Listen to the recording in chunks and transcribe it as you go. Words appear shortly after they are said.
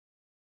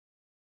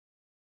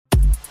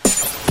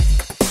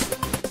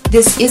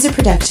This is a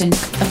production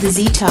of the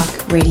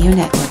Z-Talk Radio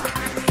Network.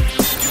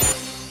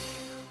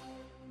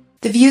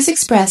 The views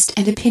expressed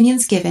and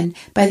opinions given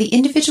by the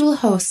individual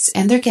hosts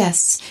and their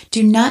guests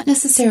do not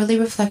necessarily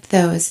reflect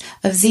those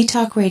of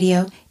Z-Talk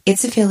Radio,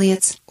 its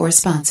affiliates, or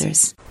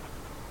sponsors.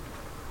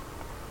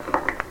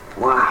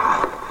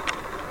 Wow.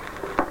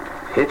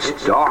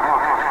 It's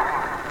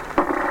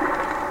dark.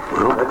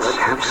 Well, let's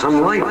have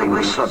some light on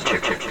the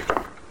subject.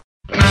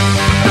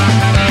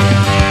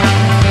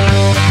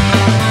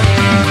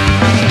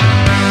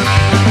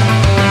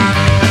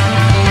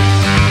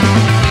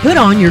 Put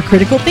on your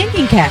critical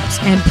thinking caps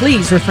and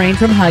please refrain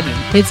from hugging.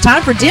 It's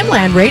time for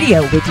Dimland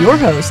Radio with your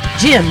host,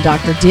 Jim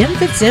Dr. Dim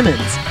Fitzsimmons.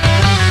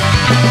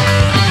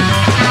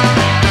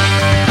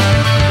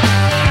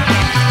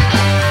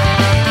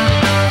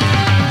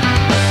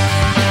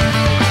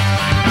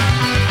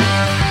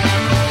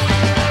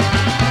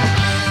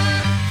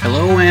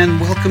 Hello and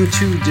welcome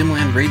to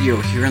Dimland Radio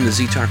here on the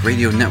Z-Talk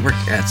Radio Network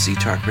at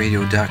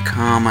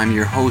ztalkradio.com. I'm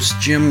your host,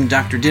 Jim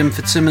Dr. Dim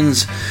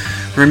Fitzsimmons.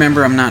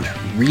 Remember, I'm not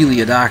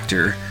really a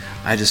doctor.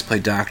 I just play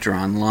doctor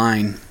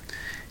online.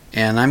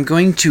 And I'm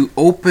going to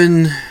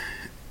open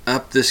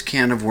up this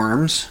can of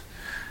worms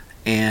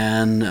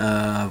and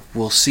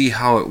we'll see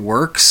how it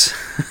works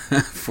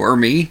for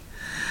me.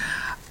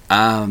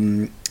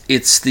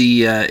 It's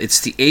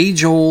the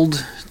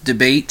age-old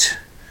debate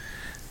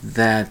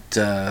that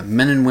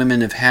men and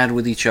women have had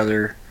with each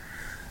other.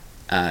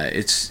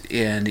 It's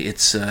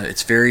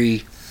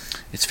very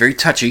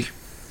touchy,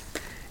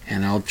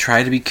 and I'll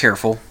try to be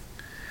careful.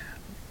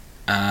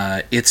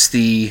 It's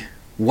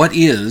what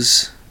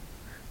is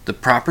the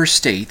proper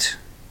state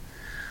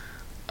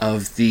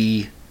of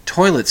the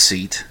toilet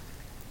seat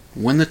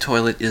when the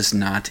toilet is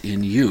not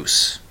in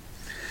use.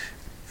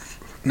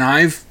 Now,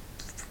 I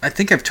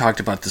think I've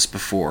talked about this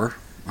before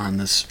on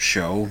this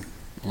show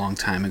a long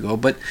time ago,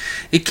 but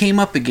it came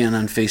up again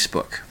on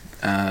Facebook.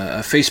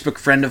 A Facebook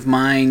friend of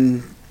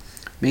mine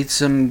made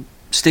some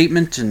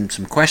statement and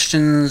some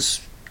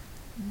questions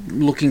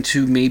looking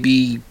to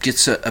maybe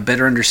get a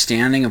better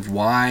understanding of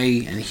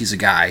why, and he's a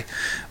guy,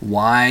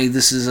 why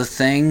this is a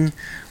thing.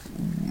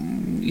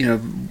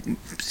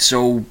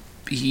 So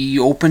he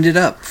opened it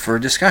up for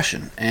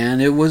discussion,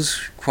 and it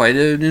was quite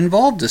an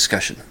involved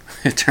discussion.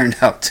 It turned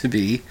out to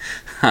be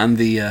on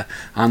the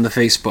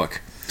Facebook.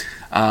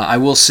 I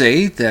will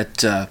say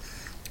that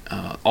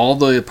all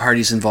the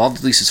parties involved,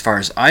 at least as far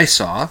as I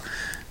saw,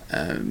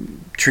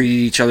 treated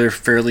each other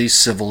fairly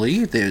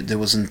civilly. There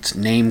wasn't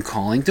name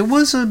calling. There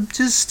was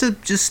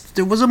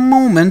there was a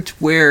moment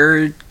where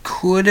it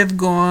could have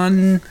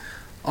gone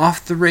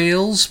off the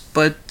rails,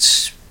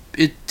 but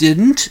it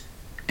didn't.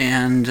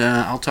 And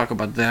I'll talk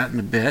about that in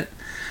a bit.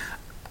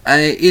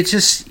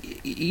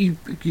 You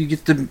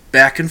get the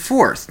back and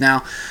forth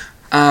now.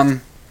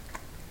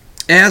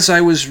 As I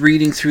was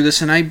reading through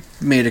this, and I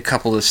made a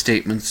couple of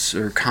statements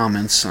or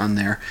comments on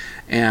there,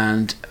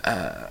 and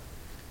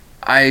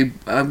I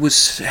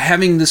was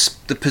having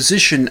the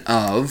position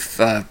of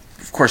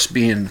course,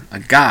 being a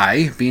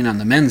guy, being on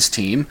the men's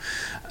team,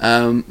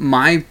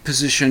 my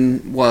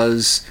position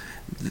was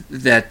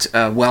that,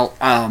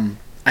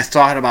 I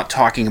thought about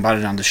talking about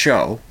it on the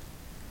show,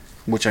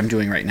 which I'm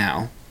doing right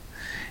now.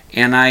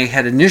 And I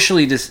had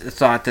initially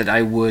thought that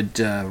I would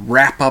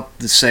wrap up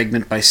the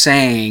segment by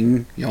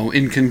saying,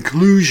 in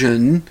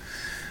conclusion,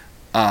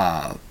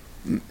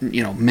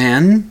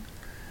 men,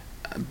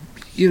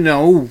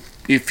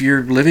 if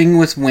you're living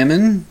with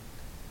women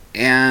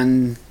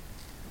and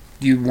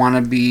you want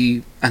to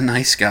be a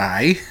nice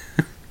guy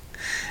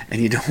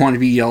and you don't want to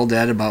be yelled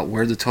at about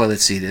where the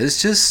toilet seat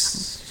is,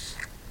 just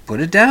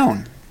put it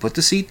down. Put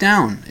the seat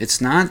down.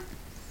 It's not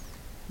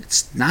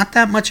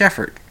that much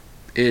effort.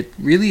 It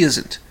really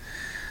isn't.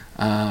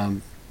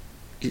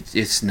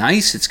 It's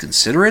nice, it's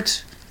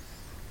considerate,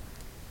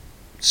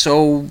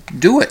 so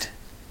do it.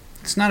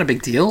 It's not a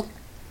big deal.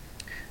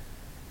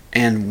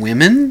 And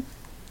women,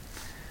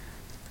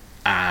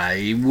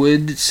 I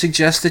would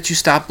suggest that you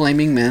stop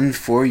blaming men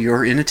for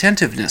your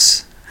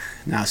inattentiveness.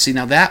 Now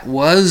that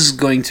was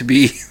going to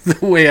be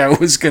the way I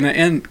was going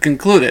to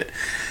conclude it.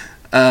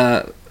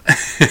 Have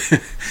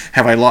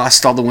I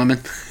lost all the women?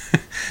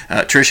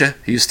 Tricia,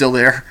 are you still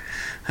there?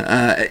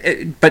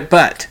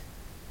 But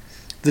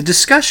the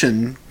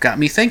discussion got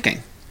me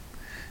thinking,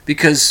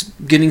 because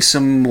getting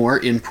some more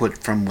input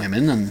from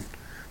women and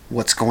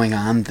what's going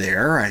on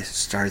there, I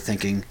started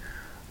thinking,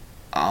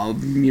 I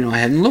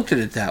hadn't looked at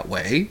it that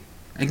way.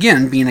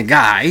 Again, being a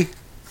guy,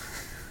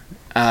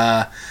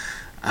 I'm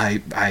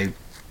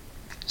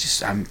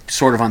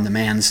sort of on the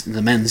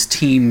men's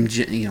team,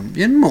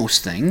 in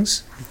most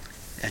things.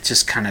 It's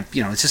just kind of,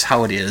 it's just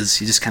how it is.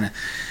 You just kind of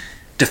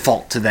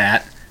default to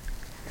that.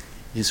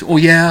 You say, oh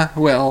yeah,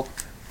 well,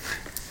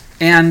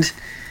 and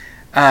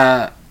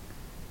there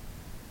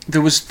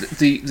was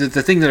the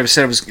thing that I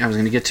said I was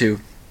going to get to,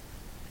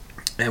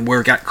 and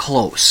where it got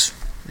close.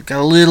 It got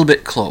a little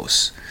bit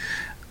close.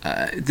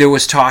 There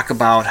was talk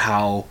about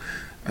how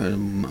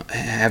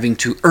having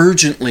to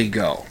urgently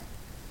go.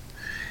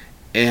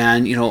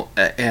 And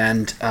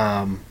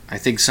I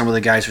think some of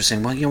the guys were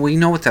saying, well, we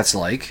know what that's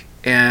like.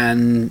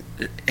 And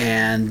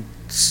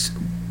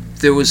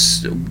there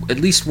was at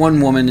least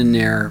one woman in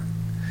there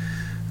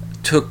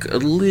took a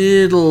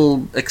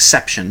little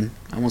exception.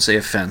 I won't say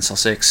offense, I'll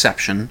say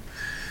exception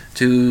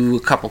to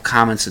a couple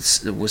comments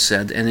that was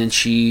said. And then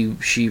she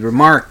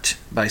remarked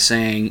by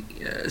saying,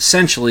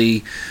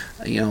 essentially,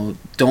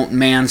 don't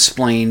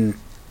mansplain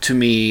to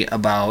me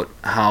about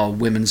how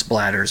women's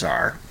bladders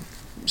are.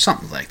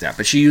 Something like that.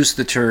 But she used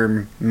the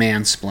term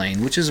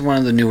mansplain, which is one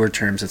of the newer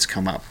terms that's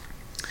come up.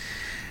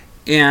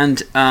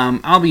 And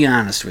I'll be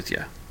honest with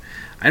you.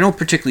 I don't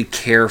particularly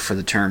care for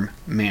the term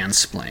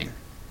mansplain.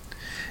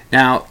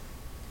 Now,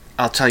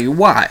 I'll tell you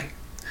why.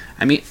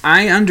 I mean,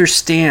 I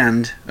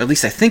understand, or at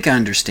least I think I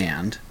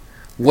understand,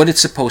 what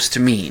it's supposed to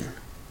mean.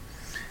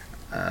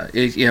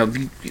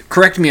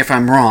 Correct me if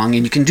I'm wrong,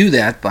 and you can do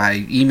that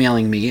by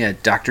emailing me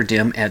at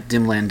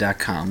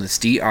drdim@dimland.com. That's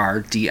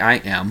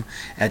DRDIM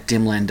at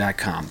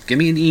dimland.com. Give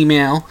me an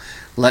email.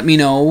 Let me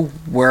know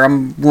where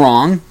I'm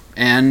wrong,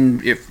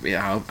 and if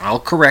I'll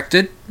correct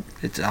it.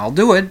 I'll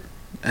do it.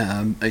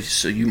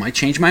 So you might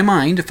change my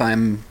mind if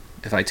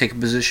I take a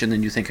position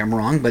and you think I'm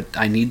wrong, but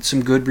I need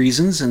some good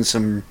reasons and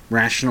some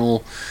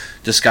rational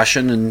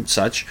discussion and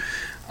such,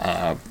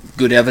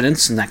 good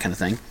evidence and that kind of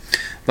thing.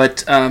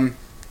 But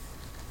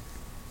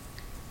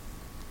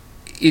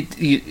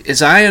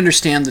as I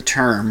understand the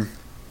term,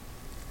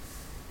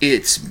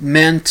 it's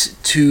meant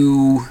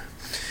to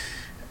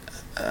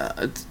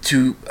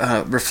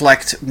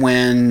reflect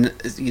when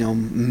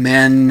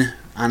men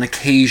on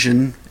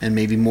occasion, and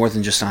maybe more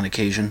than just on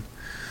occasion,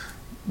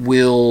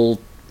 will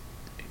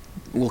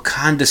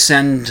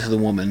condescend to the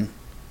woman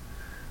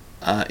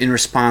in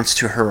response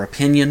to her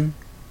opinion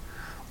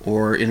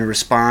or in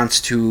response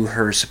to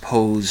her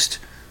supposed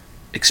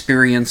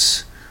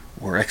experience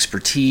or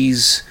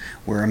expertise,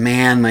 where a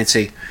man might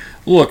say,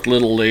 "Look,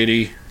 little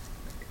lady,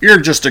 you're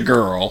just a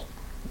girl.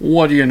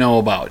 What do you know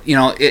about?"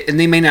 And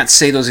they may not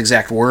say those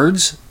exact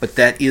words, but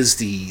that is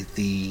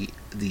the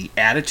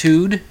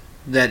attitude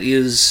that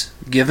is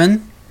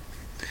given.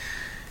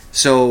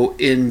 So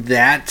in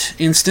that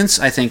instance,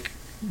 I think,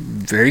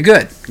 very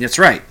good. That's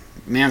right.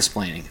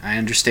 Mansplaining. I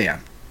understand.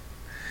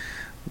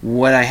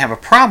 What I have a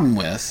problem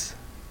with,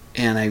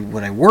 and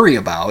what I worry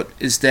about,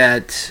 is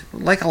that,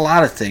 like a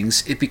lot of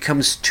things, it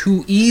becomes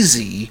too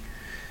easy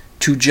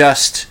to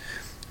just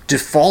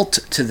default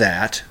to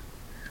that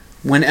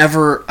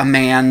whenever a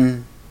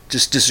man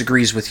just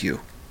disagrees with you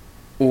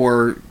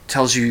or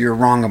tells you you're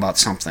wrong about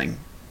something,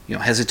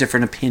 has a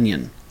different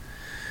opinion.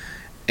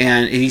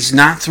 And he's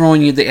not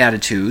throwing you the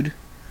attitude.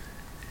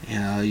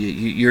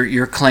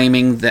 You're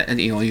claiming that,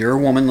 you're a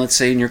woman, let's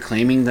say, and you're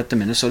claiming that the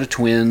Minnesota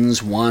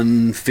Twins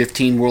won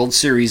 15 World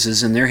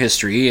Series in their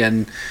history,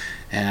 and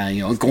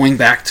going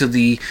back to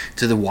the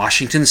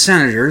Washington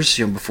Senators,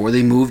 before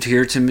they moved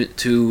here to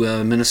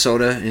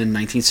Minnesota in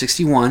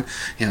 1961.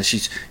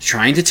 She's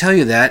trying to tell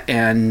you that,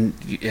 and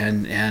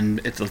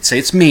let's say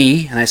it's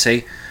me, and I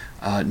say,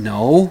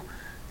 no.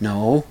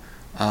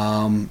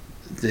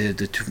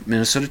 The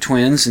Minnesota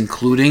Twins,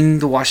 including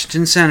the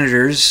Washington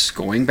Senators,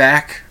 going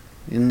back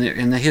in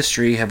the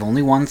history, have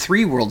only won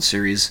 3 World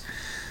Series.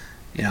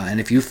 And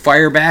if you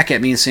fire back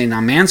at me and say,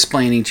 I'm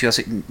mansplaining to you, I'll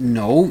say,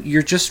 no,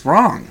 you're just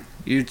wrong.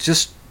 You're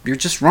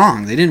just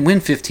wrong. They didn't win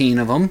 15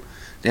 of them.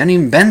 They hadn't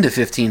even been to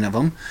 15 of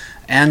them,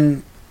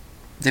 and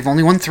they've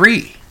only won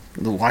 3.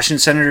 The Washington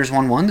Senators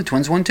won 1, the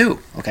Twins won 2.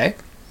 Okay,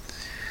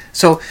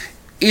 so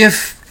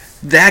if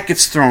that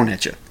gets thrown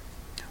at you,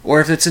 or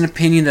if it's an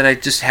opinion that I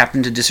just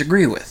happen to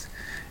disagree with,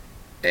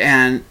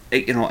 and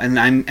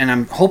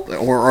I'm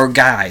or a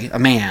guy, a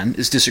man,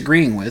 is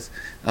disagreeing with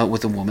a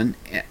woman,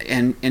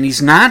 and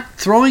he's not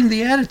throwing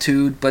the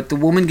attitude, but the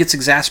woman gets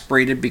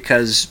exasperated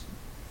because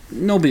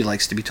nobody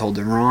likes to be told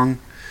they're wrong,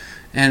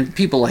 and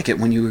people like it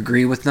when you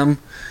agree with them,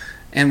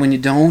 and when you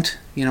don't,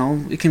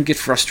 it can get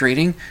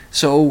frustrating.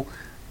 So,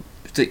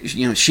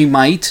 she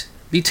might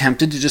be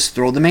tempted to just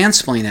throw the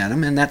mansplain at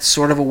him, and that's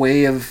sort of a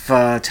way of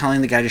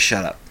telling the guy to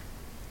shut up.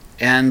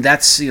 And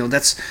that's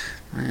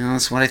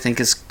what I think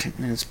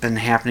it's been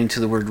happening to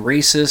the word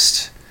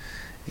racist.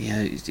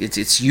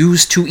 It's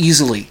used too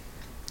easily,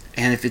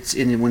 and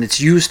when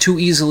it's used too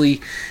easily,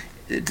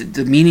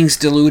 the meaning's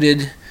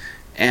diluted,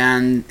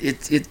 and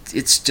it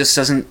just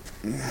doesn't.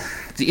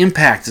 The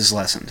impact is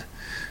lessened.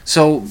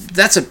 So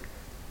that's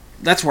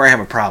where I have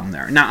a problem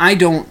there. Now I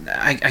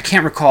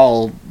can't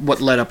recall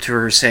what led up to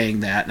her saying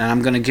that, and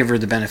I'm going to give her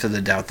the benefit of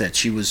the doubt that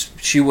she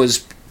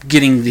was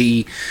getting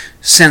the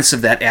sense of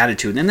that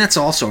attitude. And that's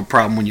also a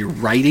problem when you're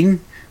writing,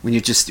 when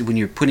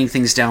you're putting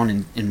things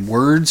down in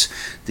words.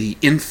 The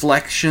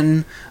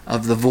inflection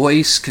of the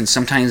voice can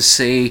sometimes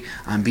say,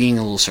 I'm being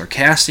a little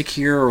sarcastic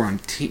here, or I'm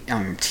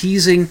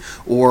teasing,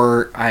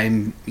 or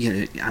I'm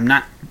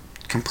not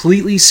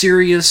completely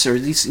serious, or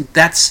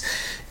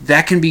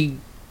that can be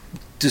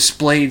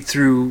displayed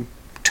through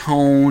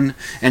tone.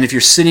 And if you're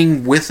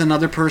sitting with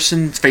another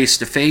person face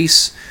to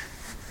face,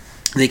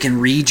 They can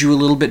read you a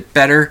little bit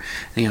better,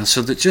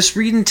 so that just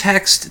reading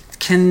text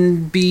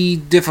can be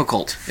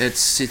difficult.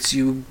 It's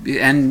you,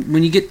 and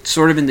when you get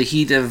sort of in the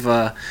heat of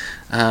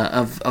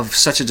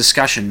such a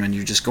discussion, when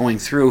you're just going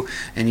through,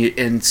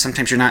 and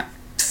sometimes you're not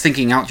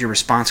thinking out your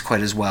response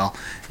quite as well.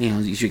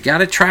 You got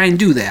to try and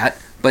do that,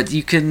 but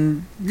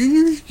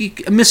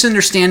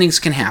misunderstandings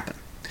can happen.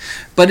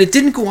 But it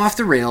didn't go off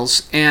the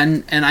rails,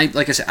 and I,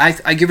 like I said,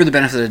 I give her the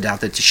benefit of the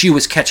doubt that she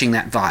was catching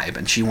that vibe,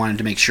 and she wanted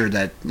to make sure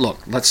that, look,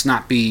 let's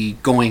not be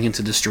going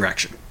into this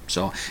direction.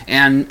 So,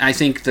 and I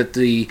think that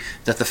the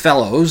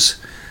fellows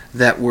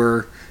that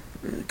were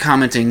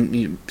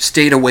commenting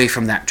stayed away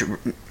from that,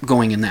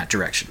 going in that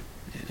direction.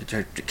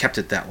 It kept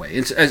it that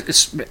way.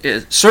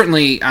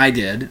 Certainly I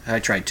did. I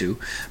tried to,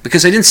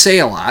 because I didn't say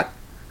a lot,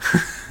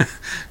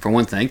 for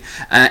one thing,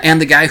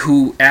 and the guy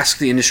who asked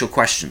the initial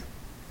question.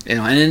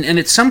 And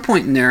at some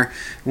point in there,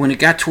 when it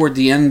got toward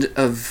the end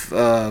of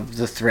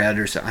the thread,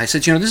 I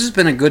said, this has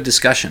been a good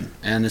discussion,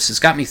 and this has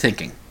got me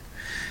thinking.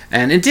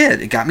 And it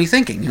did. It got me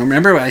thinking.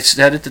 Remember I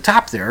said at the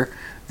top there,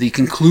 the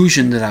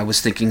conclusion that I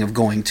was thinking of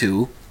going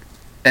to,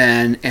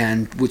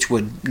 and which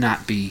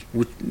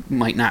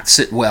might not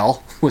sit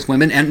well with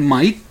women, and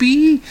might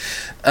be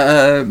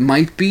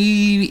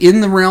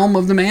in the realm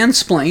of the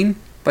mansplain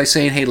by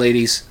saying, "Hey,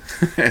 ladies,"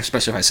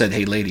 especially if I said,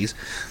 "Hey, ladies,"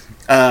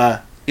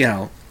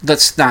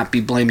 let's not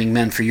be blaming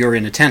men for your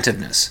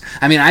inattentiveness.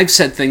 I mean, I've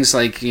said things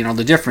like,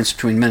 the difference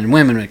between men and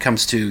women when it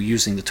comes to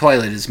using the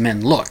toilet is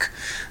men look.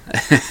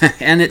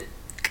 And it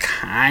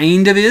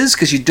kind of is,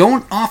 because you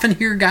don't often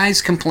hear guys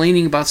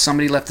complaining about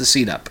somebody left the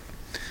seat up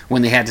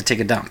when they had to take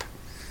a dump.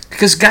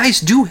 Because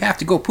guys do have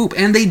to go poop,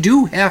 and they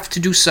do have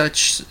to do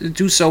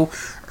so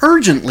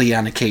urgently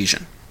on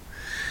occasion.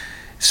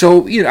 So,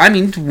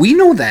 we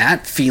know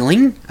that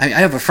feeling. I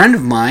have a friend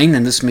of mine,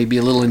 and this may be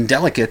a little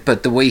indelicate,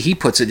 but the way he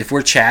puts it, if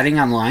we're chatting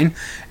online,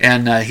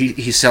 and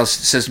he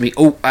says to me,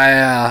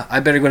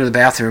 I better go to the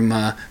bathroom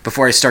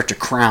before I start to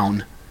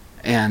crown.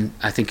 And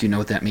I think you know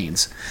what that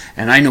means.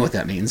 And I know what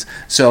that means.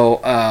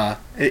 So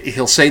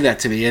he'll say that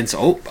to me, and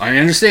so, I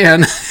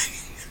understand.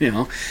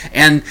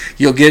 And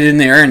you'll get in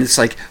there, and it's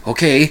like,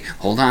 okay,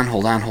 hold on,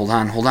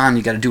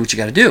 you got to do what you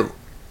got to do.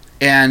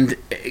 And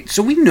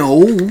so we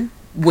know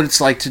what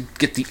it's like to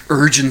get the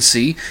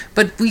urgency,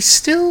 but we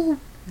still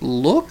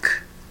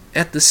look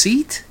at the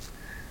seat.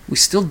 We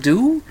still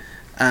do,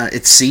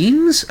 it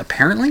seems,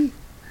 apparently.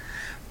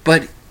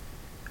 But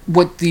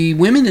what the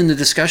women in the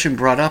discussion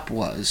brought up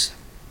was,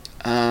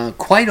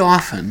 quite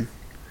often,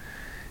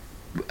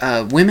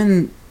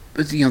 women,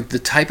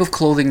 the type of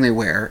clothing they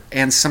wear,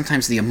 and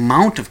sometimes the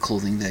amount of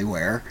clothing they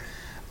wear,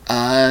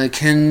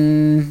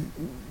 can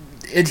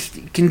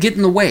get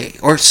in the way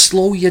or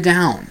slow you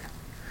down.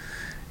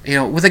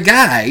 With a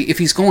guy, if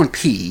he's going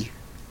pee,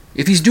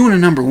 if he's doing a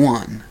number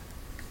one,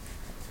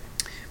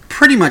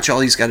 pretty much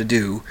all he's got to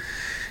do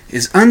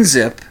is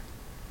unzip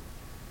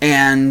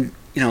and,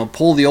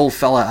 pull the old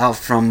fella out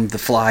from the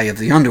fly of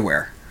the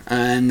underwear.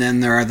 And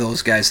then there are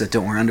those guys that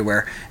don't wear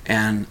underwear,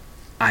 and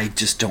I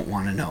just don't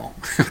want to know.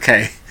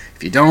 Okay?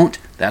 If you don't,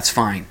 that's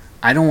fine.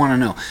 I don't want to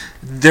know.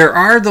 There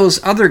are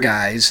those other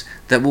guys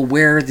that will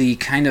wear the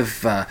kind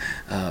of,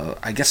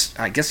 I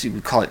guess you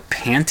would call it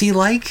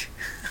panty-like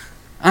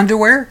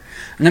underwear.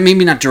 And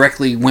maybe not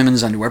directly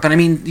women's underwear, but I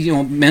mean,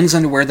 men's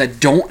underwear that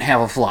don't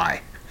have a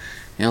fly.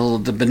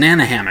 The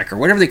banana hammock or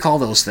whatever they call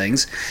those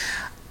things.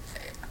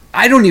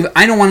 I don't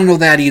want to know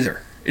that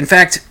either. In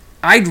fact,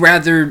 I'd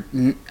rather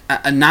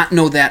not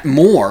know that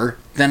more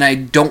than I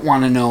don't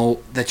want to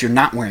know that you're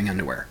not wearing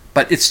underwear.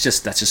 But that's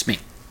just me.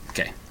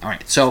 Okay, all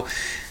right. So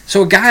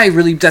a guy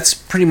really, that's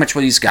pretty much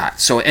what he's got.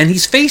 So, and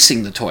he's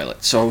facing the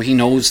toilet, so he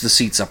knows the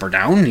seat's up or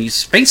down.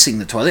 He's facing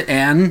the toilet,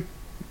 and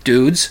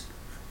dudes,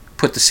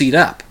 put the seat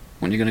up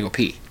when you're going to go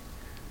pee.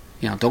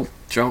 Don't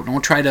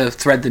try to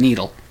thread the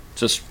needle.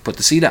 Just put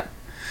the seat up,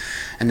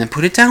 and then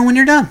put it down when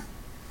you're done.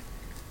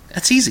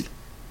 That's easy.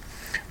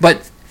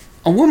 But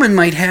a woman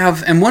might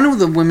have, and one of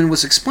the women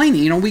was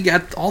explaining, we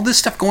got all this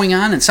stuff going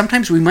on, and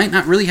sometimes we might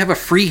not really have a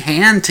free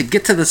hand to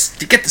get the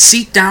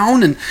seat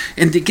down and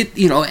to get,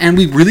 and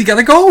we really got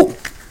to go.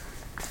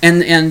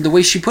 And the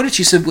way she put it,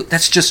 she said,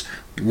 that's just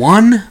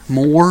one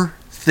more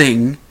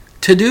thing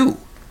to do.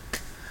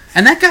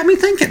 And that got me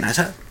thinking. I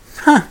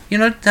thought,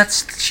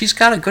 she's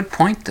got a good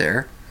point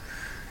there.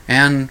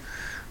 And,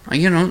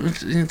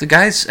 the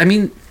guys,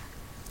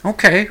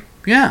 okay,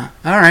 yeah,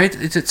 all right,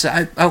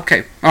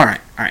 okay, all right.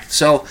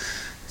 So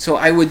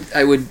I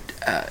would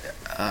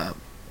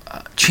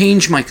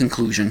change my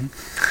conclusion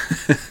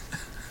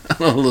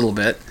a little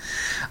bit.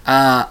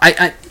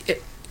 I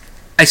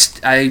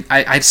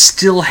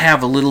still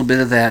have a little bit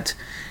of that.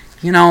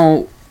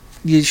 You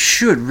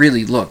should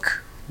really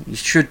look. You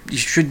should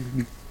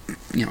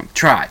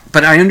try.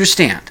 But I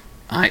understand,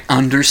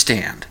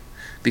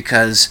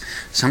 because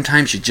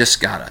sometimes you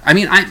just gotta.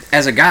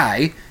 As a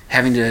guy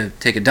having to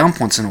take a dump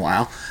once in a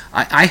while,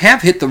 I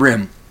have hit the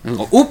rim and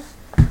go, oop,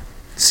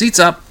 seat's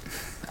up.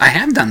 I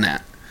have done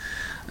that.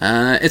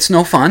 It's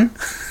no fun,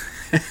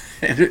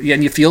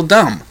 and you feel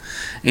dumb.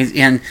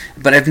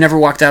 But I've never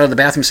walked out of the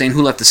bathroom saying,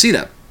 who left the seat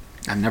up?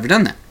 I've never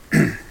done that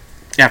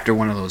after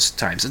one of those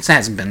times. It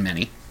hasn't been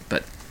many,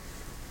 but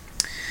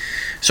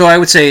so I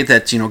would say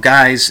that,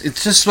 guys,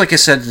 it's just like I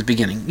said at the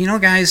beginning.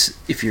 Guys,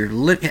 if you're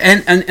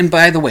and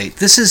by the way,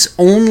 this is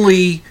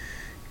only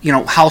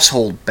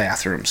household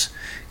bathrooms,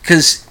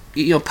 because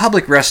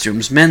public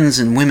restrooms, men's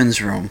and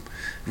women's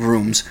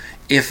rooms.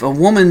 If a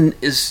woman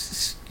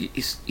is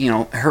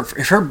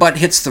if her butt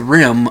hits the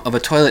rim of a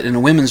toilet in a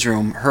women's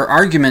room, her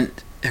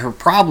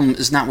problem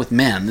is not with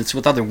men, it's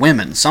with other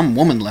women. Some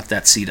woman left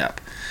that seat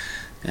up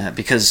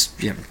because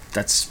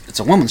it's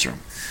a woman's room.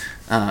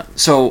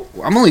 So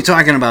I'm only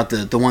talking about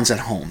the ones at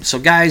home. So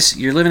guys,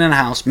 you're living in a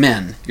house.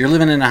 Men, you're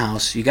living in a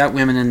house. You got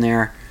women in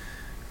there.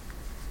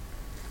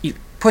 You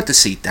put the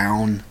seat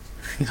down.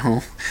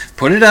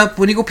 Put it up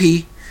when you go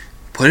pee.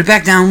 Put it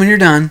back down when you're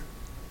done.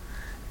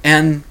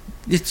 And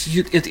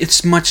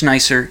it's much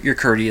nicer. You're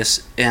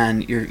courteous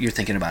and you're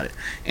thinking about it.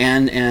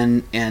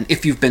 And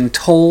if you've been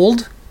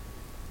told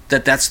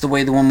that that's the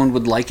way the woman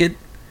would like it,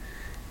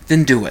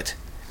 then do it.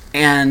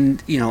 And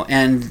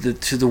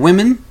to the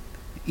women,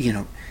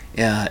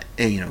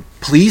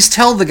 please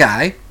tell the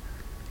guy.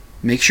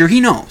 Make sure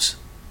he knows.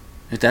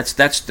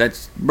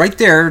 That's right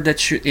there. That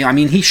should,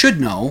 he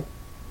should know.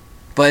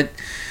 But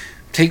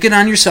take it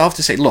on yourself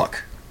to say,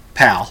 look,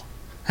 pal,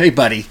 hey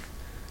buddy,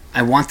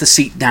 I want the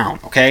seat down.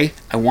 Okay,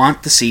 I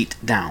want the seat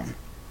down.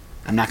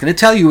 I'm not going to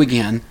tell you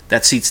again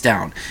that seat's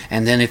down.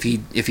 And then if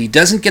he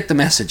doesn't get the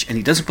message and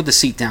he doesn't put the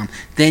seat down,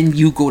 then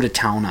you go to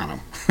town on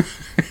him.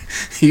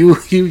 You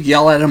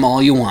yell at him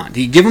all you want.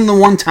 You give him the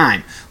one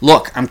time.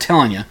 Look, I'm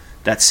telling you,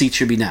 that seat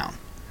should be down.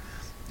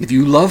 If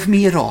you love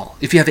me at all,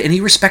 if you have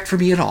any respect for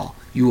me at all,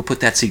 you will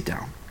put that seat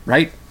down.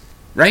 Right?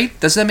 Right?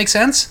 Does that make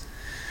sense?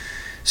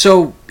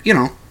 So,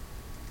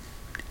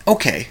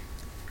 okay.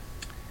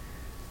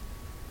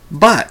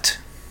 But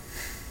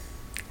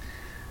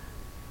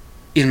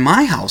in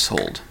my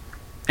household,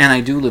 and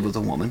I do live with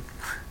a woman,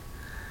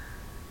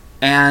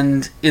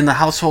 and in the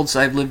households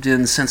I've lived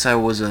in since I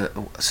was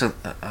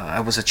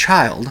a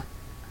child,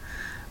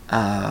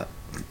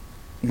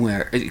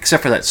 where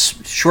except for that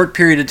short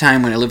period of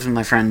time when I lived with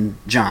my friend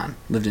John,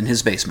 lived in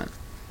his basement,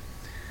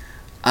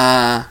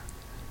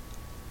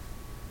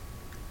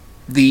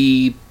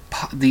 the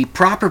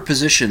proper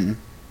position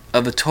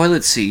of a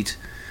toilet seat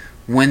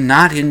when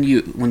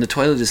the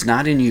toilet is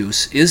not in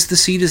use is the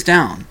seat is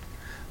down,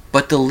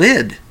 but the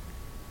lid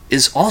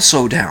is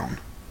also down.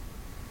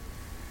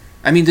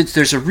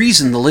 There's a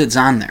reason the lid's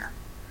on there.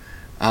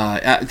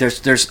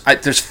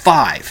 There's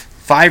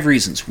five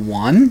reasons.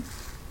 One,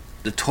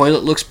 the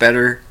toilet looks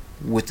better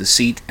with the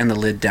seat and the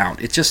lid down.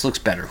 It just looks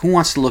better. Who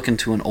wants to look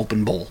into an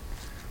open bowl?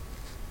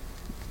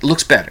 It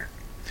looks better.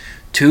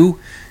 Two,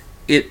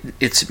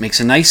 it makes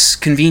a nice,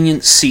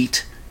 convenient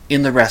seat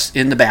in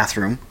the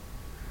bathroom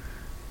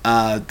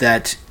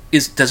that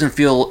doesn't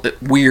feel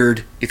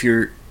weird if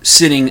you're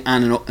sitting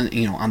on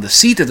the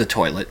seat of the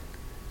toilet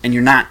and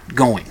you're not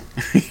going.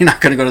 You're not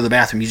going to go to the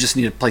bathroom. You just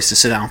need a place to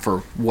sit down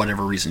for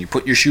whatever reason. You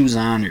put your shoes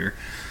on, or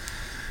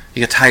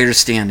you get tired of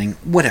standing,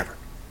 whatever.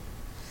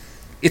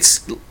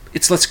 It's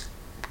less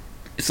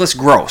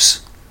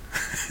gross,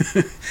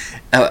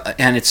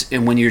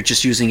 and when you're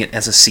just using it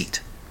as a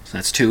seat. So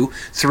that's 2.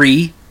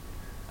 3.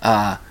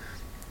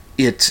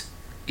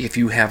 If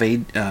you have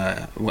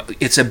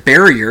it's a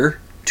barrier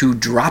to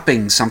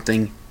dropping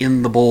something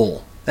in the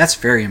bowl. That's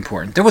very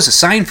important. There was a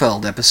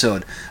Seinfeld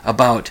episode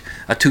about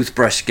a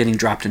toothbrush getting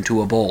dropped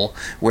into a bowl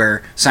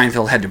where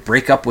Seinfeld had to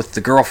break up with the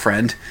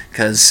girlfriend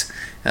because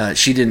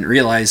she didn't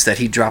realize that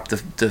he dropped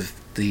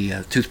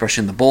the toothbrush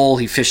in the bowl.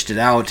 He fished it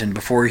out, and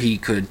before he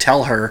could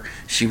tell her,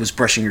 she was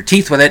brushing her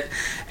teeth with it,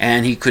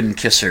 and he couldn't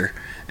kiss her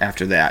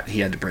after that. He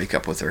had to break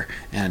up with her,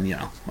 and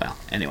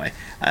anyway,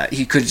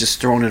 he could have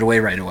just thrown it away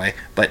right away,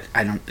 but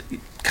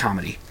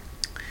comedy.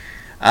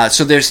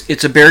 So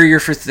it's a barrier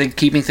for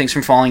keeping things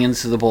from falling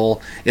into the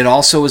bowl. It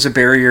also is a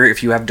barrier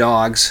if you have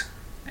dogs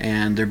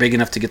and they're big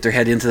enough to get their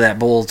head into that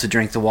bowl to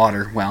drink the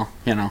water.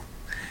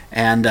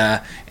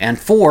 And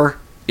 4,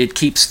 it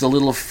keeps the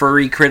little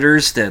furry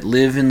critters that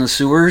live in the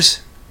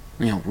sewers,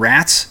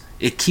 rats.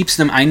 It keeps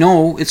them. I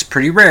know it's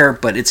pretty rare,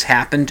 but it's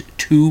happened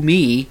to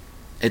me.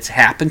 It's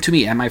happened to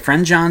me at my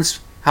friend John's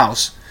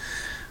house.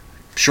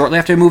 Shortly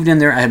after I moved in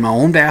there, I had my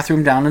own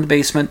bathroom down in the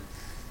basement,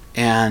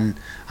 and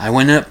I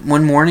went up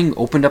one morning,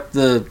 opened up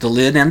the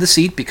lid and the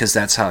seat, because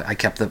that's how I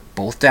kept them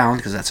both down,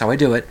 because that's how I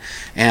do it,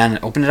 and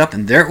opened it up,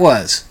 and there it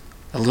was.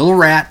 A little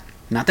rat,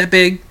 not that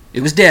big.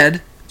 It was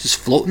dead, just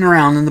floating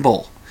around in the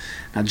bowl.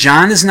 Now,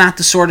 John is not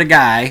the sort of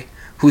guy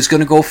who's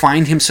going to go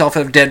find himself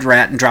a dead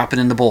rat and drop it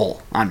in the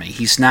bowl on me.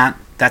 He's not.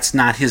 That's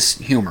not his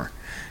humor,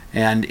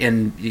 and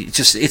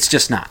it's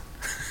just not.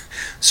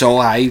 So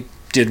I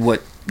did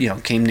what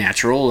came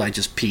natural. I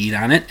just peed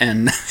on it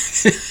and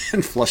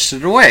and flushed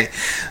it away.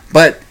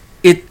 But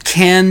it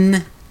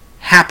can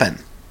happen.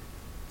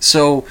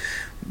 So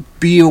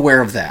be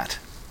aware of that.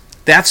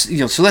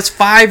 So that's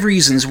 5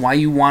 reasons why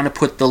you want to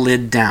put the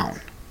lid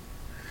down.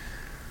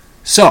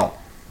 So,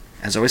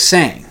 as I was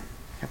saying,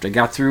 after I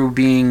got through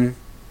being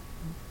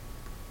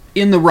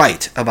in the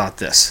right about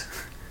this,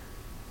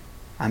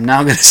 I'm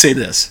now going to say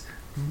this.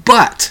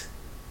 But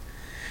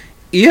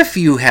if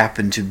you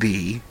happen to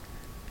be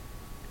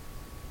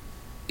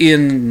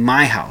in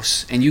my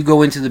house and you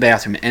go into the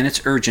bathroom and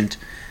it's urgent,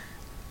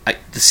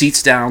 the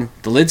seat's down,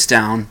 the lid's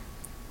down,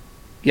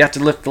 you have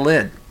to lift the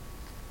lid.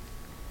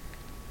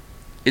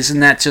 Isn't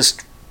that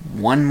just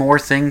one more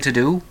thing to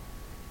do?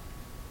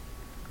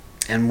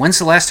 And when's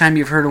the last time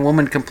you've heard a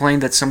woman complain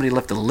that somebody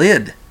left the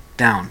lid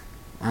down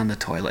on the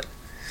toilet?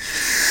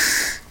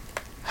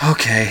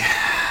 Okay.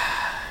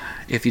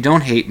 If you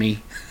don't hate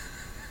me,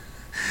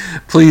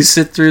 please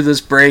sit through this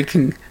break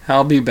and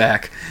I'll be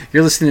back.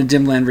 You're listening to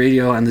Dimland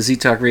Radio on the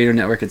ZTalk Radio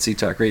Network at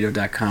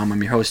ztalkradio.com.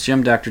 I'm your host,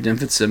 Jim, Dr. Dim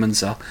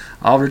Fitzsimmons.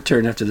 I'll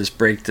return after this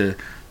break to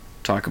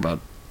talk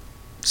about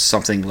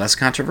something less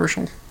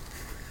controversial.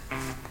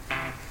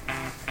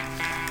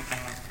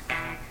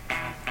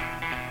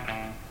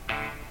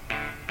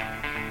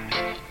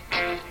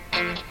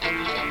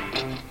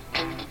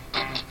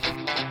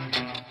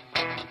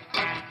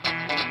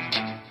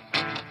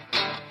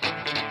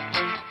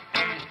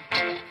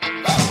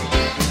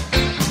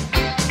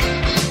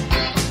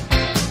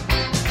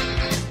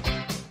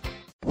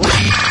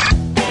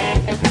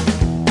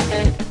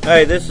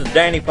 Hey, this is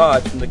Danny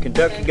Potts from the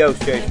Kentucky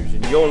Ghost Chasers,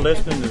 and you're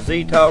listening to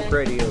Z-Talk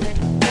Radio.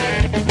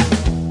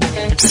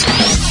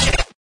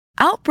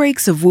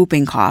 Outbreaks of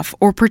whooping cough,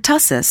 or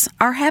pertussis,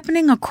 are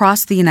happening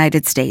across the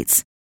United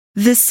States.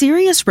 This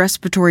serious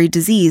respiratory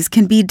disease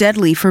can be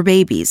deadly for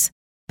babies.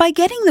 By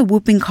getting the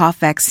whooping cough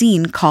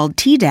vaccine, called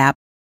Tdap,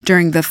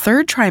 during the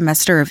 3rd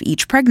trimester of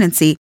each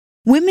pregnancy,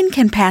 women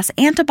can pass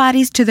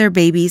antibodies to their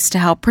babies to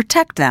help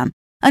protect them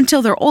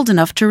until they're old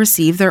enough to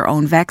receive their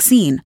own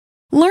vaccine.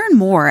 Learn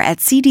more at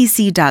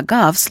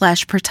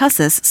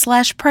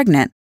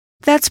cdc.gov/pertussis/pregnant.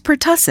 That's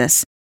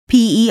pertussis,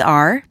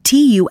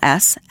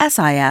 PERTUSSIS.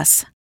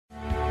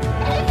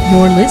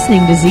 You're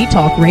listening to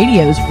Z-Talk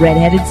Radio's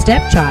Redheaded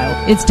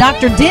Stepchild. It's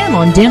Dr. Dim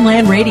on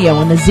Dimland Radio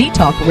on the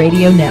Z-Talk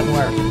Radio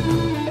Network.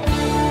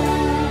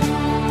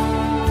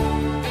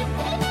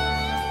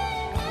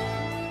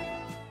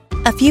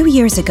 A few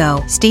years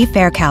ago, Steve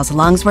Faircow's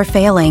lungs were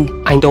failing.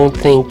 I don't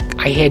think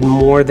I had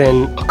more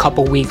than a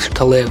couple weeks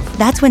to live.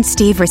 That's when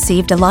Steve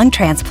received a lung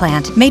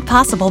transplant made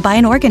possible by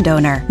an organ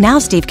donor. Now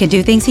Steve can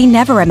do things he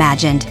never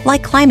imagined,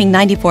 like climbing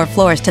 94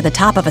 floors to the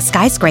top of a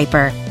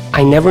skyscraper.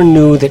 I never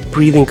knew that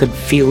breathing could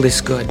feel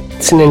this good.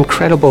 It's an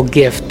incredible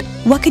gift.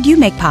 What could you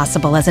make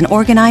possible as an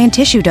organ, eye, and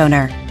tissue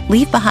donor?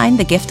 Leave behind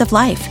the gift of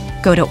life.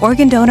 Go to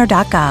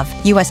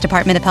organdonor.gov, U.S.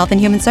 Department of Health and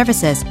Human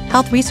Services,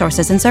 Health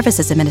Resources and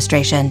Services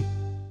Administration.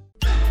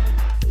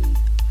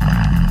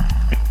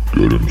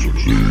 Get him some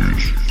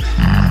Z's.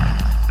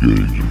 Get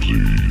him some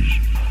Z's.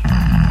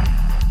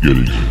 Get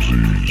him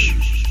some Z's.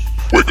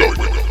 Wake up,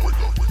 wake up, wake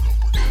up, wake up.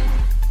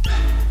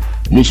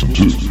 Listen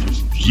to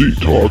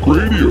Z-Talk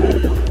Radio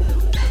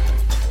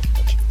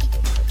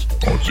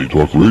on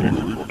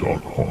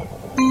ztalkradio.com.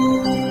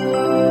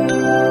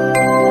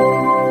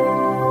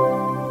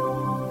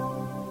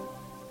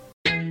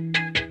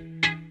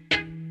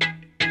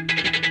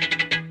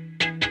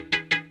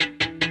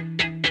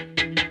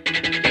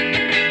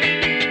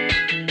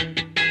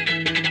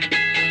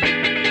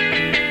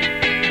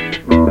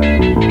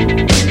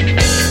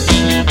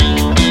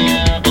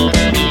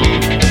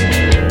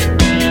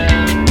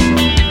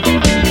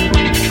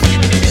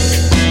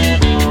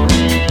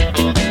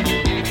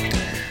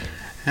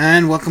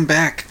 And welcome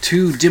back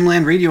to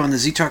Dimland Radio on the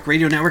Z-Talk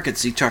Radio Network at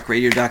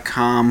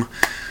ztalkradio.com.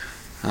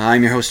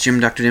 I'm your host, Jim,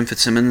 Dr. Dim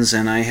Fitzsimmons,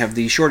 and I have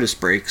the shortest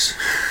breaks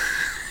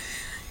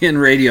in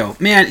radio.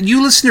 Man,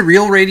 you listen to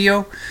real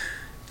radio,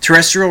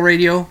 terrestrial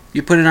radio,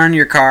 you put it on in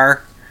your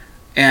car,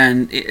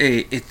 and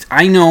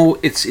I know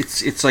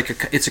it's like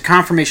it's a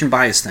confirmation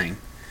bias thing.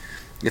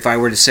 If I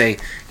were to say,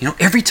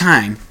 every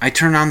time I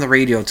turn on the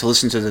radio to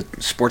listen to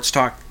the sports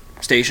talk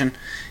station,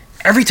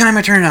 every time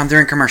I turn it on,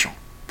 they're in commercial.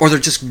 Or they're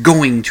just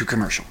going to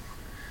commercial.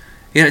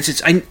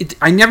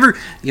 I never,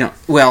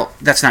 well,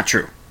 that's not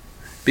true.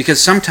 Because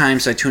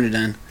sometimes I tune it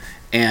in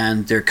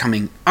and they're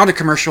coming out of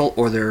commercial,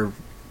 or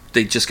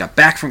they just got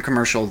back from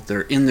commercial,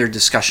 they're in their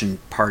discussion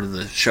part of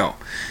the show.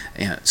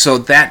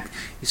 So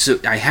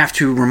I have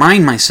to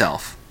remind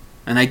myself,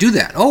 and I do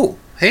that. Oh,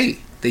 hey,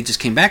 they just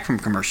came back from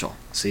commercial.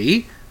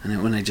 See?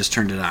 And when I just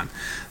turned it on.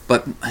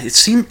 But it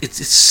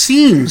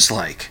seems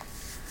like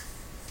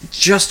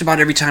just about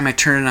every time I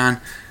turn it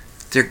on,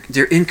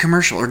 they're in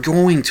commercial or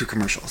going to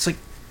commercial. It's like,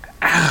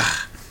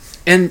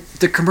 and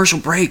the commercial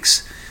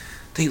breaks,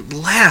 they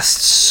last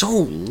so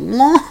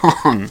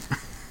long.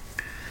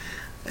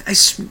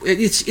 It's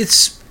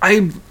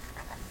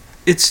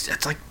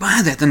like,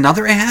 wow, that's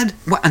another ad?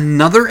 What,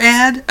 another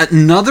ad?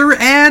 Another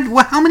ad?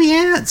 What, how many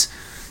ads?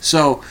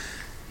 So,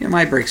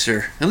 my breaks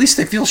at least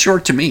they feel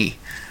short to me.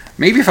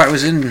 Maybe if I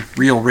was in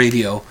real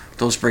radio,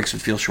 those breaks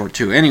would feel short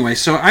too. Anyway,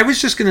 so I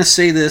was just going to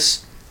say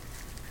this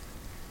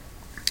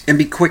and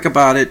be quick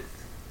about it.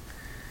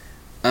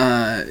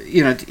 I'm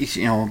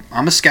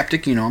a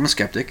skeptic. I'm a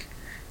skeptic,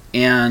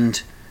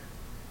 and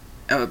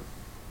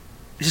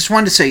just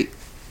wanted to say,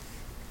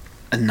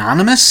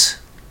 anonymous.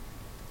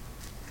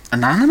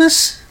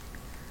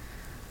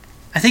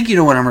 I think you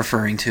know what I'm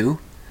referring to.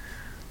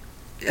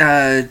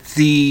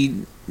 The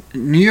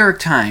New York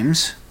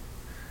Times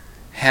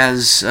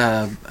has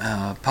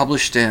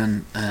published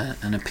an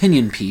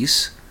opinion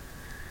piece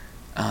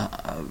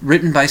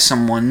written by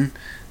someone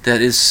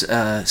that is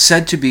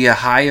said to be a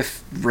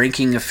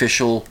high-ranking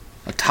official,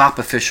 a top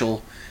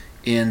official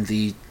in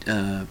the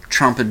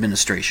Trump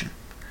administration.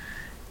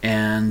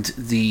 And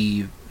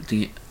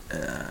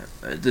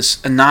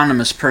this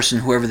anonymous person,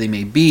 whoever they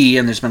may be,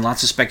 and there's been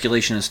lots of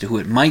speculation as to who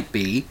it might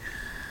be,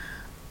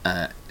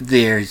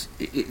 they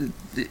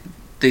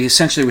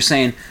essentially were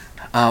saying,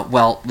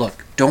 well,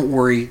 look, don't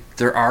worry,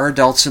 there are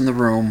adults in the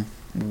room,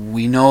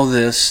 we know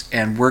this,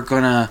 and we're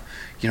gonna,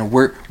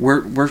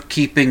 we're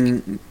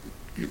keeping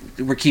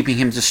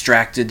him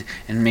distracted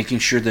and making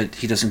sure that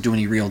he doesn't do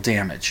any real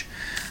damage.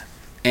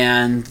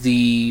 And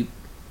the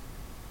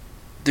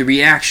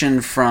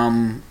reaction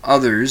from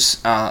others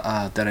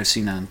that I've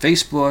seen on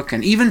Facebook,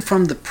 and even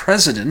from the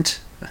president,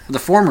 the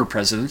former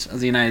president of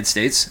the United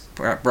States,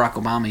 Barack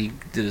Obama, he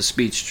did a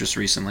speech just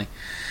recently.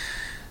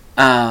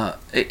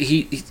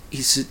 He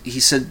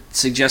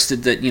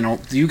suggested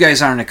that you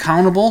guys aren't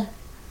accountable.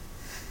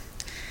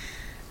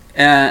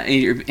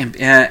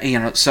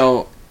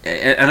 So,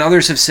 and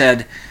others have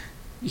said,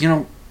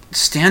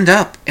 stand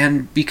up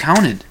and be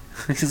counted.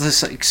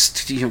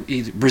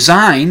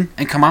 Resign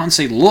and come out and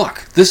say,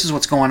 look, this is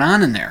what's going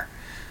on in there.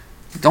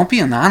 Don't be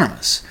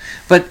anonymous.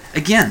 But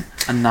again,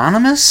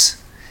 anonymous?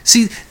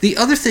 See, the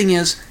other thing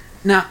is,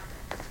 now,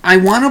 I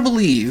want to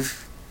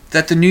believe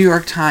that the New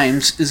York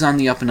Times is on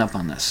the up and up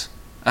on this,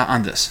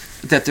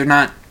 that they're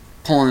not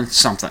pulling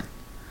something,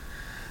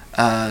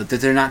 that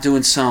they're not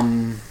doing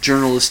some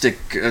journalistic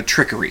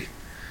trickery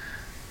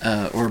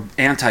or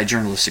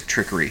anti-journalistic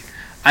trickery.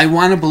 I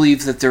want to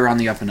believe that they're on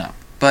the up and up.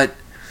 But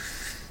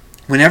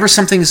whenever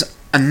something's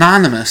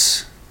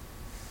anonymous,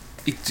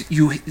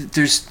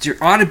 there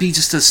ought to be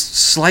just a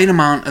slight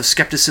amount of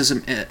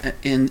skepticism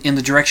in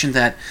the direction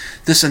that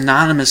this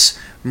anonymous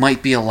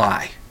might be a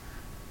lie.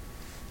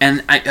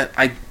 And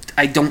I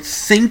don't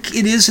think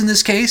it is in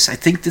this case. I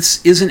think this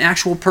is an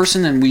actual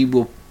person, and we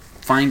will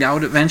find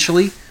out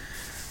eventually.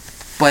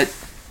 But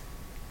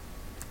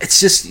it's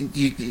just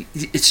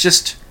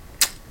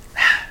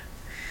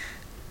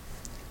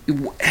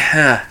it's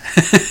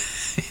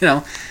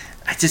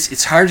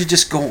hard to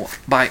just go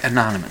by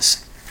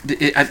anonymous.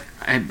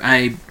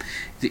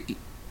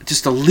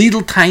 Just a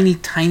little tiny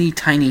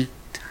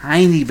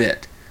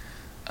bit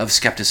of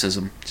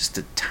skepticism, just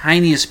the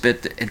tiniest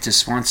bit that it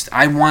just wants.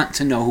 I want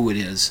to know who it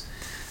is,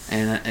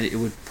 and it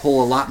would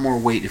pull a lot more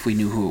weight if we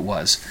knew who it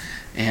was.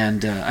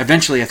 And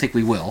eventually, I think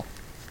we will.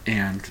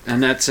 And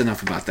that's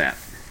enough about that.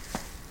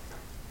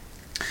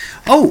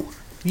 Oh,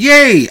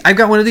 yay! I've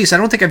got one of these. I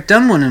don't think I've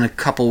done one in a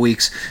couple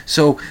weeks,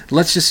 so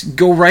let's just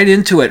go right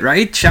into it,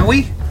 right? Shall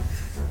we?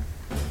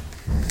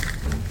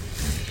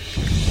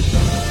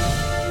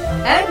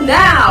 And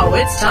now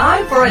it's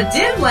time for a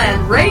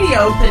Dimland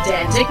Radio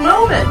pedantic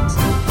moment.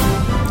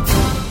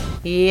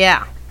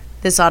 Yeah,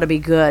 this ought to be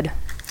good.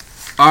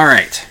 All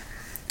right.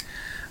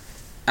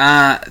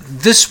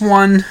 This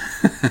one,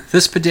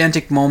 this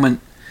pedantic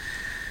moment,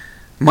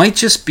 might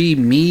just be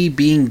me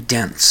being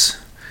dense.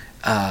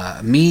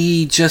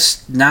 Me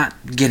just not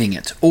getting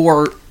it,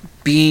 or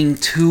being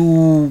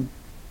too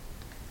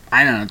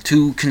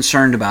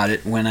concerned about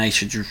it when I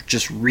should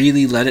just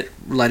really let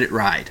it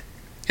ride.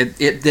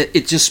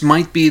 It just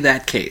might be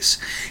that case.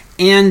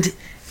 And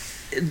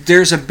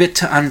there's a bit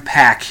to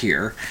unpack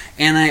here,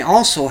 and I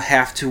also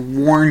have to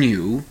warn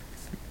you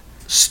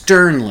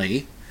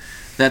sternly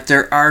that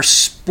there are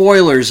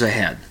spoilers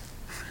ahead.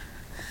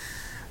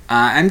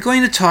 I'm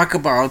going to talk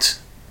about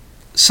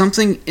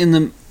something in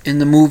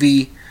the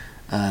movie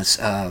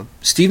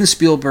Steven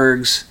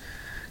Spielberg's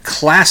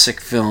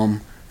classic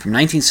film from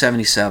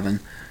 1977,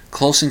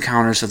 Close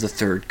Encounters of the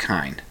Third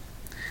Kind.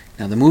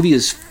 Now, the movie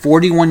is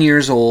 41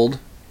 years old.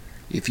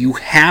 If you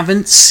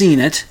haven't seen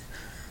it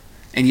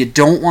and you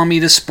don't want me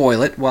to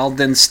spoil it, well,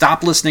 then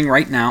stop listening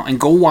right now and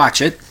go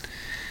watch it.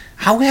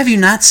 How have you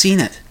not seen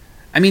it?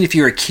 I mean, if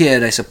you're a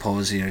kid, I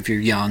suppose, if you're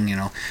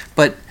young,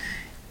 but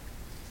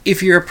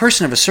if you're a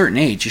person of a certain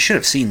age, you should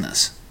have seen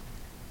this.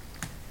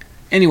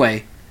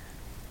 Anyway,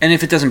 and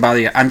if it doesn't bother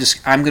you,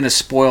 I'm going to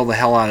spoil the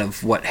hell out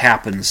of what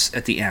happens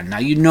at the end.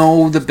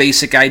 Now, the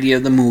basic idea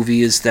of the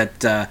movie is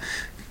that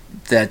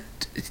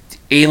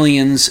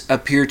aliens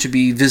appear to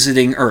be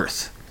visiting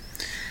Earth.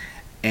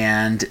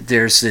 And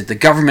there's the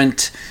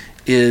government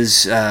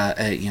is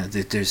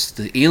there's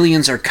the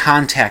aliens are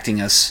contacting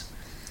us.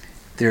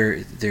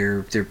 They're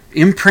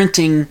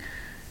imprinting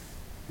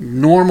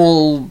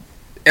normal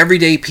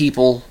everyday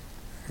people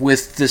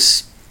with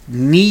this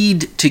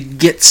need to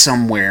get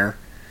somewhere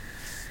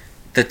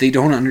that they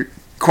don't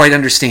quite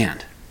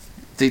understand.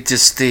 They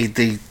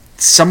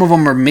some of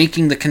them are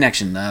making the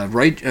connection.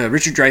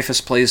 Richard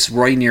Dreyfuss plays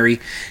Roy Neary.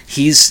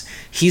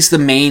 He's the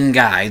main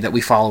guy that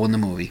we follow in the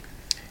movie.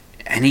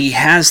 And he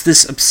has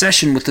this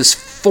obsession with this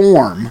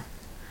form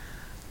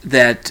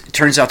that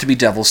turns out to be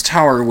Devil's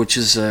Tower, which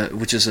is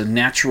a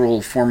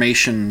natural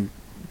formation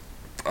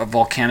a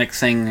volcanic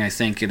thing. I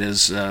think it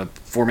is a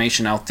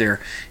formation out there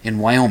in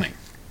Wyoming.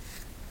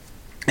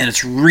 And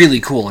it's really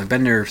cool. I've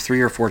been there 3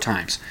 or 4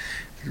 times.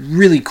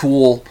 Really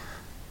cool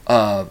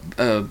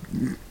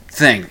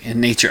thing in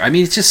nature. I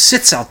mean, it just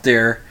sits out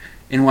there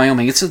in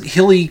Wyoming. It's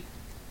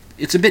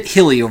a bit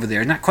hilly over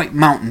there. Not quite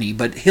mountainy,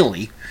 but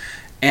hilly.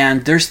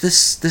 And there's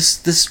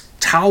this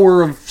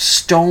tower of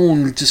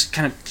stone just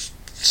kind of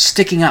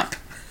sticking up.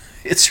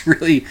 It's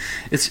really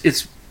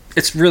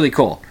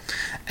cool.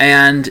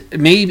 And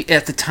maybe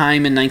at the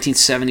time in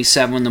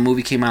 1977 when the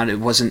movie came out, it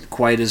wasn't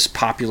quite as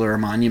popular a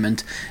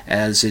monument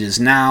as it is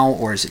now,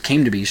 or as it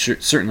came to be,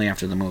 certainly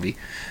after the movie.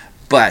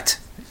 But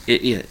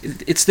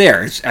it's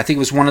there. I think it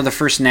was one of the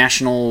first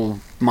national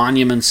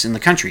monuments in the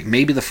country.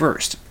 Maybe the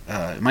first.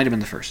 It might have been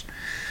the first.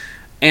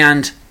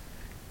 And,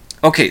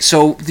 okay,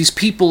 so these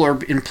people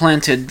are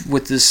implanted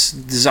with this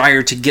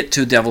desire to get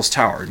to Devil's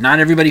Tower. Not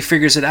everybody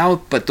figures it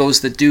out, but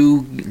those that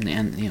do,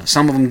 and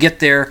some of them get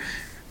there.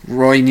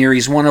 Roy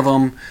Neary's one of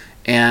them,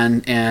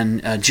 and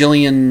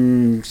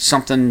Jillian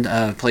something,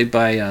 played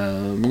by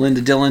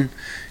Melinda Dillon,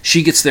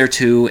 she gets there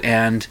too,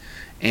 and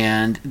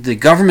the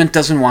government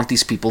doesn't want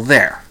these people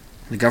there.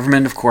 The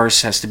government, of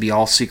course, has to be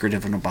all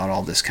secretive about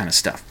all this kind of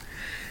stuff.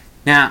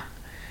 Now,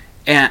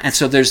 and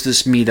so there's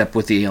this meetup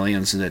with the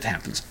aliens that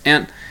happens.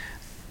 And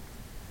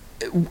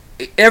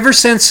ever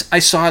since I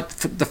saw it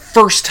for the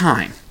first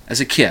time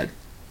as a kid,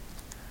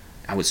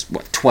 I was,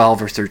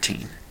 12 or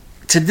 13.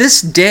 To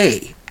this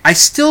day, I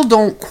still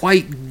don't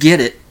quite get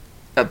it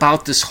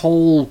about this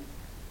whole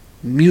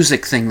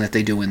music thing that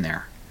they do in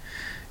there.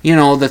 The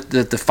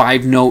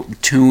 5-note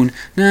tune.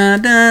 Na,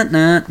 na,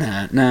 na,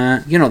 na, na.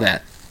 You know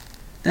that.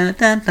 Da,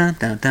 da, da,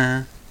 da,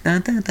 da. Da,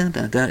 da, da,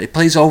 da, da. It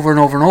plays over and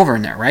over and over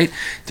in there, right?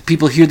 The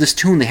people hear this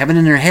tune, they have it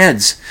in their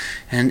heads,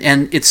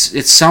 and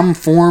it's some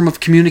form of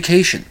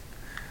communication.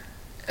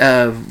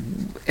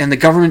 And the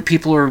government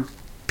people are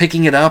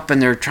picking it up, and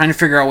they're trying to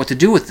figure out what to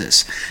do with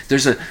this.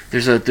 There's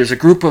a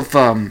group of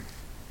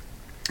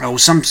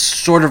some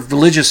sort of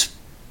religious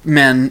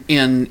men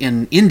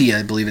in India,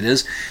 I believe it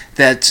is,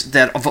 that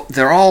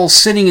they're all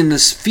sitting in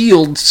this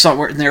field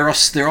somewhere, and they're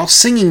all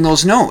singing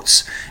those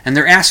notes, and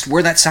they're asked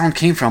where that sound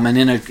came from, and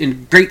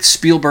in great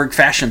Spielberg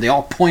fashion, they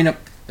all point up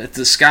at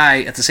the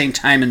sky at the same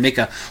time and make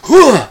a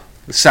 "hoo"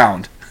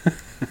 sound.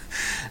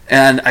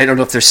 And I don't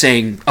know if they're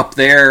saying up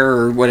there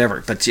or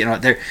whatever, but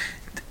they're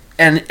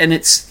and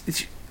it's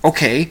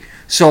okay.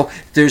 So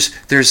there's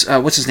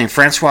what's his name,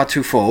 Francois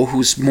Truffaut,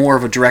 who's more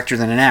of a director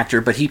than an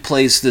actor, but he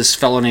plays this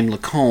fellow named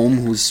Lacombe,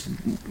 who's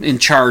in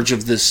charge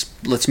of this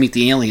Let's Meet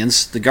the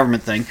Aliens, the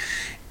government thing.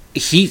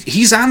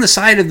 He's on the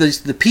side of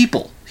the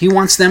people. He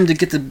wants them to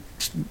get to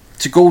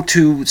go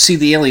to see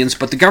the aliens,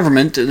 but the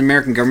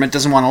American government,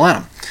 doesn't want to let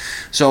them.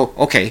 So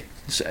okay.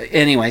 So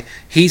anyway,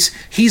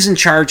 he's in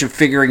charge of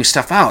figuring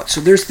stuff out. So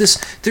there's this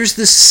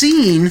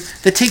scene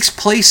that takes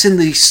place in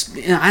the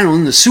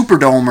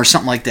Superdome or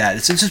something like that.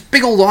 It's this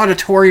big old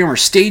auditorium or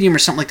stadium or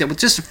something like that with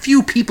just a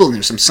few people in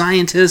there. Some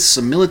scientists,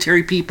 some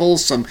military people,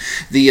 some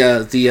the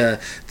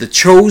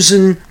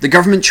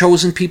government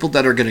chosen people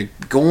that are going to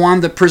go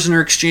on the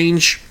prisoner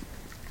exchange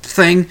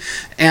thing,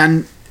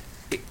 and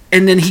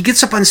then he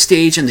gets up on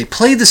stage and they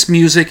play this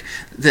music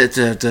that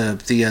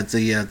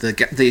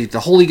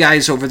the holy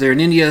guys over there in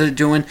India are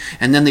doing,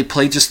 and then they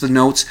play just the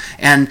notes,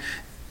 and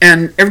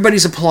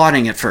everybody's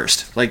applauding at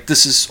first. Like,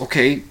 this is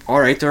okay,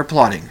 all right, they're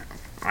applauding.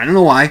 I don't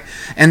know why.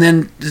 And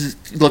then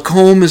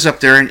Lacombe is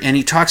up there and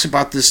he talks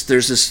about this.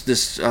 There's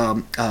this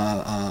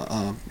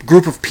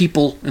group of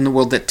people in the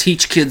world that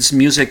teach kids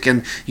music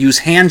and use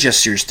hand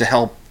gestures to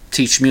help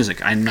teach music.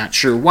 I'm not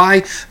sure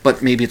why,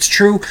 but maybe it's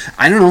true.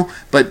 I don't know.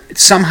 But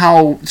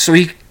somehow, so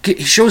he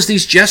shows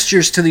these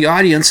gestures to the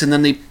audience, and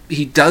then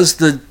he does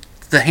the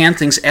hand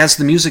things as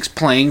the music's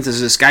playing.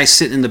 There's this guy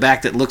sitting in the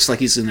back that looks like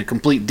he's in a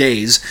complete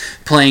daze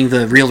playing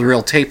the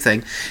reel-to-reel tape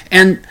thing.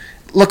 And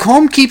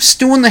Lacombe keeps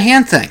doing the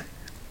hand thing.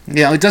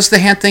 He does the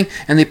hand thing,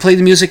 and they play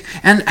the music,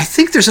 and I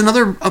think there's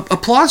another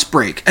applause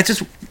break.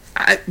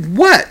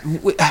 What?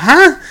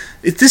 Huh?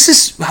 What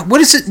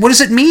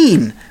does it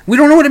mean? We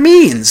don't know what it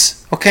means.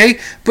 Okay,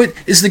 but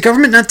is the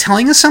government not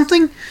telling us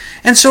something?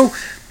 And so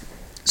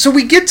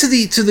we get to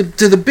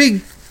the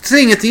big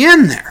thing at the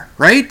end there,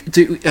 right?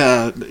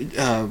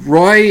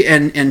 Roy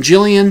and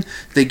Jillian,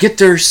 they get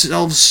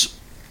themselves,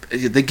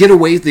 they get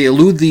away, they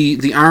elude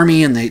the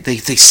army, and they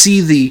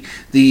see the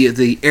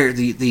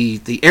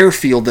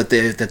airfield that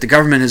the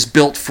government has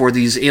built for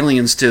these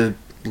aliens to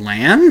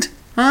land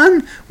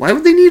on. Why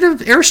would they need an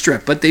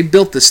airstrip? But they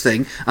built this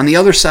thing on the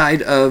other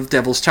side of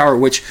Devil's Tower,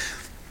 which,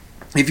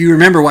 if you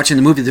remember watching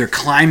the movie, they're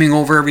climbing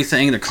over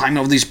everything. They're climbing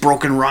over these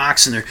broken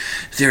rocks, and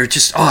they're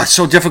just, it's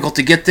so difficult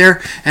to get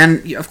there.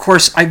 And of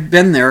course, I've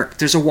been there.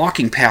 There's a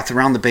walking path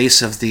around the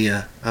base of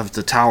the of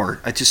the tower.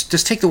 I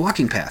just take the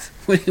walking path.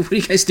 What are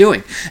you guys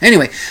doing?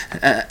 Anyway,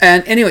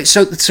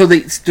 so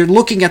they're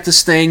looking at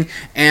this thing,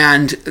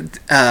 and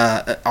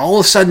all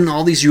of a sudden,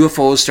 all these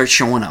UFOs start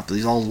showing up.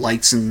 These all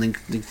lights, and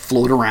they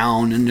float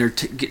around, and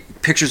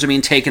pictures are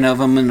being taken of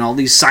them, and all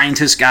these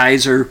scientist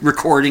guys are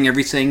recording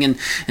everything and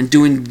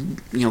doing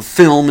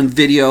film and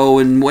video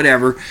and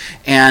whatever.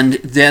 And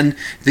then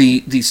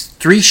these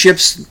 3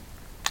 ships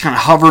kind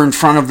of hover in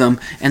front of them,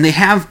 and they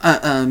have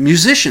a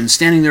musician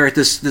standing there at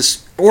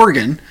this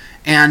organ,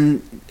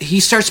 and he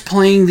starts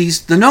playing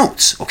the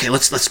notes. Okay,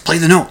 let's play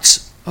the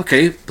notes.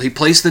 Okay, he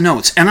plays the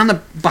notes,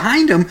 and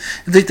behind him,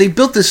 they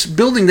built this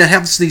building that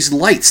has these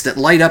lights that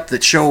light up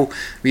that show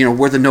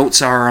where the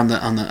notes are on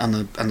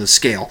the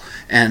scale,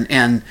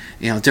 and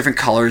different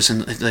colors,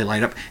 and they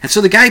light up. And so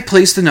the guy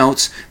plays the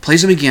notes,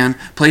 plays them again,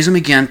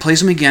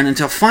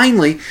 until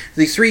finally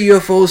the 3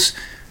 UFOs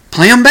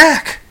play them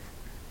back,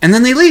 and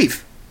then they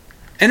leave.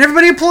 And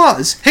everybody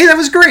applauds. Hey, that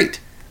was great.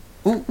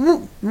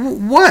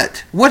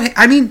 What?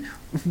 I mean,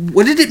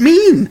 what did it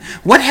mean?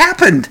 What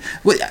happened?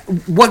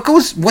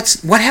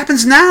 What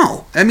happens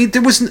now? I mean,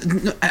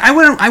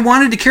 I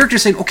wanted the character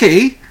saying,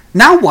 okay,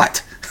 now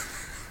what?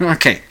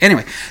 Okay,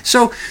 anyway.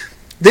 So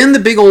then the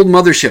big old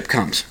mothership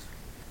comes,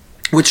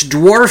 which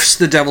dwarfs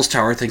the Devil's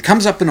Tower thing,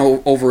 comes up and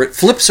over it,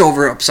 flips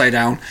over upside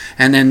down,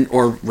 and then,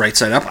 or right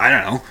side up, I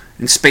don't know.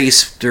 In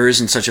space, there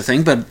isn't such a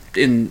thing, but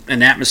in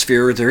an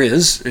atmosphere, there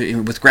is.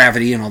 With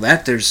gravity and all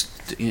that, there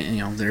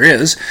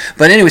is.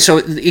 But anyway, so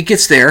it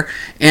gets there,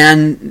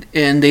 and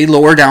they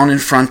lower down in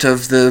front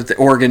of the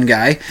organ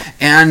guy,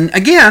 and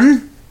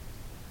again,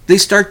 they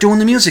start doing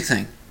the music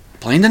thing,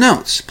 playing the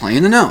notes,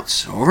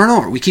 over and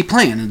over. We keep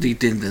playing, and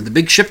the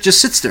big ship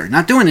just sits there,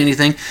 not doing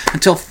anything,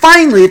 until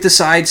finally it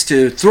decides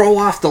to throw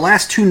off the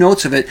last 2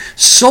 notes of it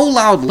so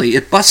loudly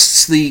it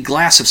busts the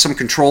glass of some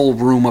control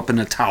room up in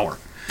the tower.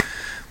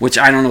 Which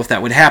I don't know if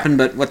that would happen,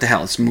 but what the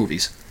hell, it's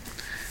movies.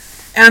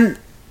 And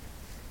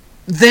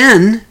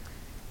then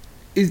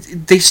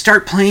they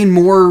start playing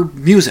more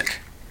music.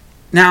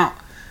 Now,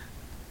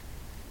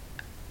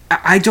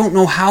 I don't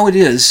know how it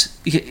is,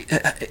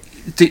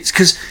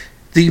 because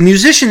the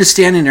musician is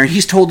standing there,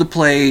 he's told to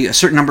play a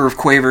certain number of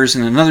quavers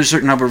and another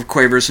certain number of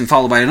quavers and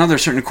followed by another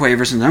certain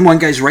quavers, and then one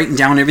guy's writing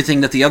down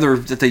everything that the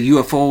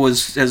UFO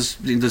as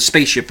the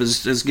spaceship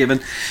is given,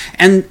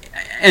 and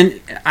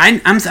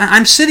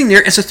I'm sitting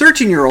there as a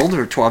 13-year-old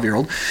or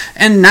 12-year-old,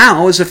 and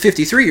now as a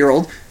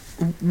 53-year-old,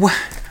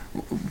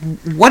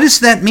 what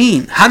does that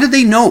mean? How do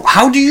they know?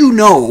 How do you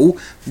know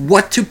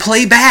what to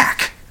play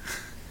back?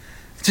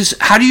 Just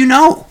how do you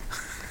know?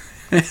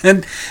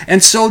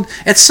 And so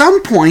at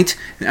some point,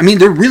 I mean,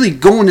 they're really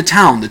going to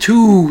town. The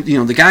 2,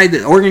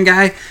 the organ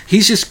guy,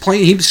 he's just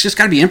playing. He's just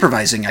got to be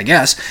improvising, I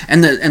guess.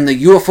 And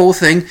the UFO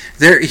thing,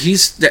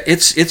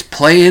 it's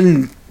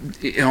playing,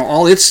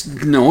 all its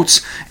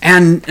notes,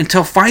 and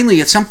until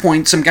finally, at some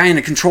point, some guy in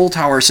a control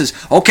tower says,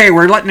 "Okay,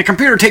 we're letting the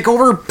computer take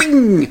over."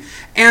 Bing,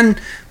 and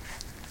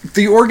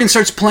the organ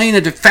starts playing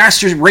at a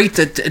faster rate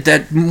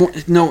that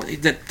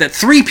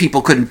 3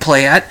 people couldn't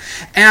play at,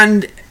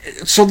 and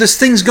so this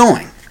thing's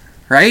going.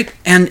 Right?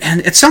 And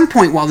at some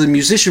point, while the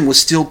musician was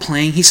still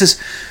playing, he says,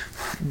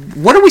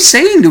 "What are we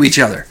saying to each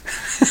other?"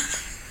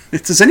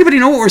 Does anybody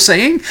know what we're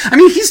saying? I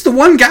mean, he's the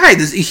one guy.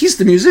 He's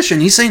the musician.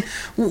 He's saying,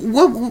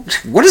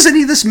 what does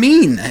any of this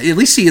mean? At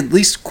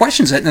least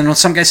questions it. And then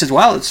some guy says,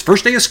 "Well, it's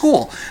first day of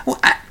school." Well,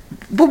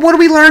 but what are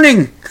we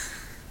learning?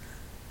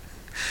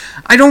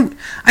 I don't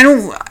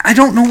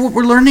know what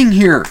we're learning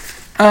here.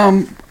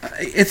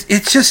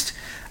 It's just,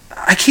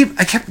 I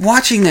kept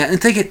watching that and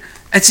thinking,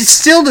 it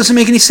still doesn't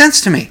make any sense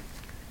to me.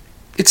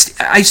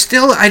 I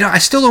still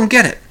don't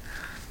get it.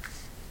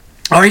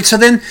 All right, so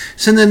then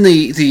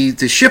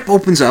the ship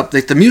opens up.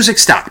 The music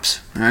stops.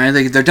 All right,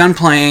 they're done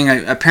playing.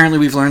 Apparently,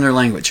 we've learned their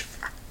language,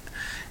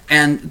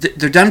 and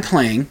they're done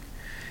playing.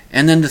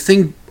 And then the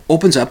thing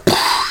opens up.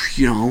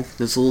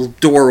 This little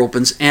door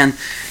opens, and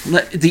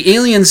the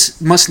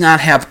aliens must not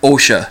have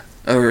OSHA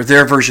or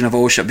their version of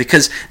OSHA,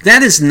 because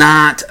that is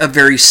not a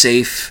very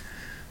safe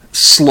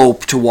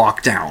slope to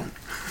walk down.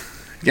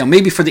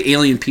 Maybe for the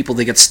alien people,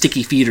 they get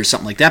sticky feet or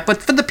something like that.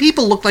 But for the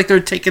people, look like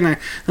they're being a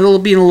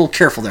little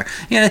careful there.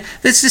 Yeah,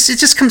 it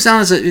just comes down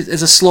as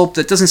a slope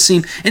that doesn't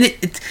seem. And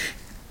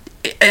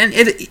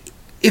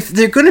if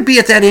they're going to be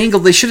at that angle,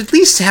 they should at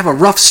least have a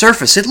rough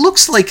surface. It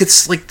looks like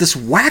it's like this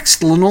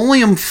waxed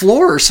linoleum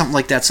floor or something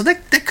like that. So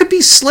that could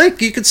be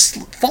slick. You could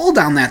fall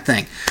down that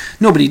thing.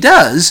 Nobody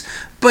does,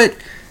 but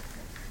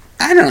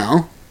I don't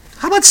know.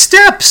 How about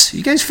steps?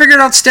 You guys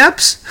figured out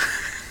steps?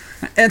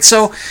 And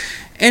so,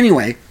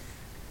 anyway.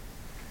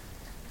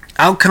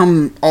 Out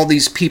come all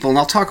these people, and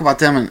I'll talk about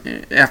them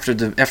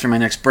after my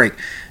next break.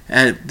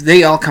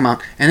 They all come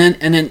out, and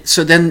then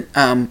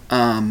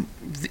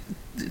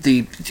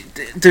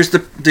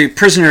the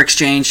prisoner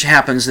exchange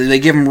happens. They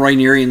give him Roy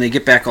Neary, and they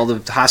get back all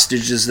the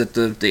hostages that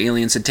the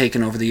aliens had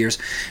taken over the years.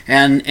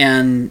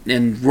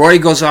 And Roy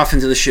goes off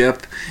into the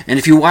ship. And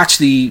if you watch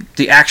the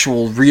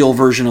actual real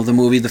version of the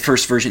movie, the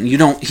first version,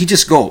 he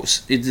just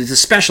goes. It's a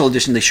special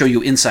edition. They show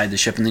you inside the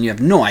ship, and then you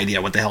have no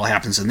idea what the hell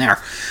happens in there.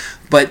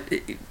 But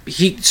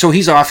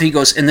he's off, he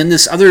goes, and then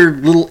this other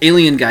little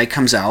alien guy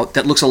comes out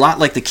that looks a lot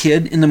like the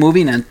kid in the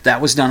movie, and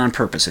that was done on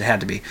purpose, it had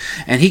to be.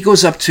 And he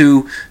goes up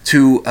to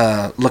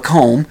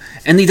Lacombe,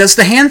 and he does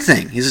the hand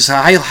thing. He says,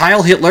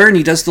 Heil Hitler, and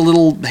he does the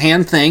little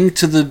hand thing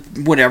to the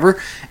whatever,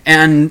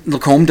 and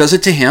Lacombe does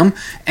it to him,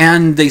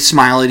 and they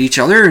smile at each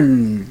other,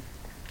 and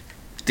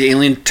the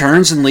alien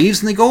turns and leaves,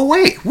 and they go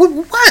away.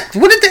 What?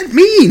 What did that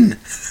mean?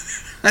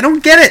 I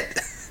don't get it.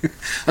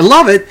 I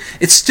love it.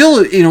 It's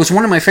still, it's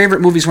one of my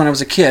favorite movies when I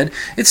was a kid.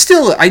 I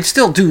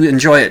still do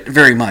enjoy it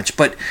very much.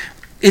 But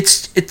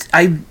it's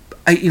a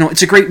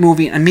great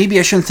movie, and maybe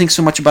I shouldn't think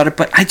so much about it.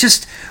 But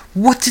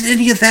what did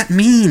any of that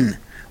mean?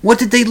 What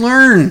did they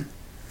learn?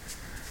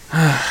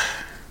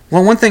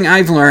 Well, one thing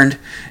I've learned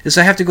is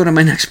I have to go to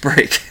my next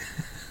break.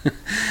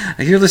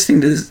 You're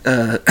listening to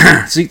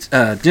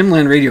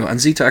Dimland Radio on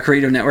Z-Talk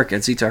Radio Network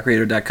at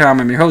ztalkradio.com.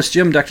 I'm your host,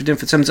 Jim, Dr. Dim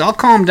Fitzsimmons. I'll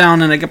calm down,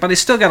 but I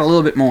still got a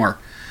little bit more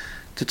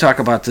to talk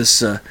about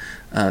this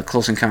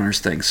Close Encounters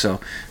thing. So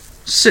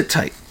sit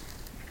tight.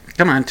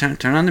 Come on,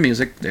 turn on the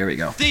music. There we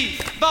go.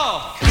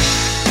 D-ball.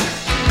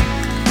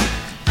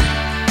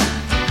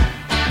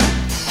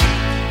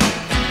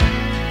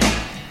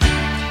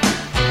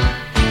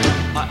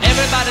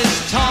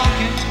 Everybody's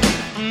talking,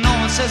 no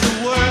one says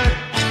a word.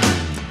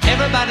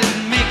 Everybody's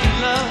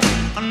making love,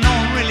 no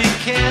one really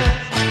cares.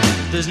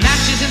 There's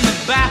matches in the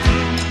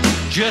bathroom,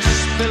 just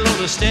below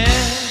the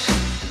stairs.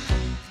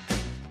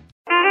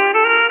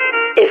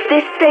 If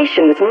this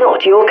station's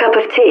not your cup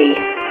of tea,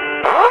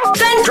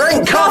 then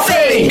drink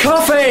coffee!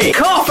 Coffee!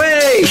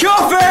 Coffee!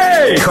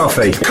 Coffee!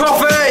 Coffee!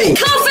 Coffee!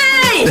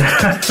 coffee!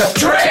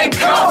 Drink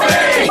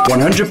coffee!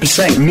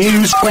 100%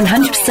 news.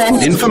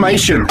 100%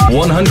 information.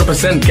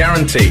 100%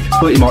 guaranteed.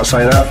 Thought you might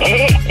say that.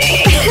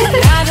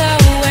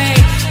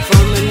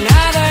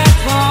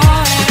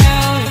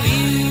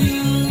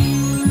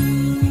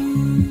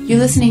 You're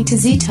listening to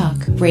Z-Talk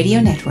Radio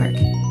Network.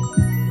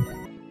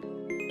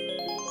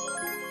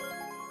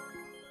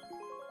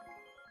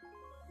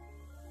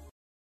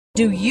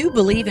 Do you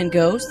believe in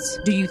ghosts?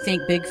 Do you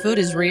think Bigfoot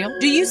is real?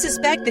 Do you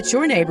suspect that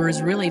your neighbor is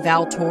really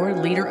Val Tor,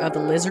 leader of the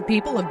lizard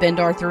people of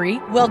Bendar 3?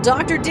 Well,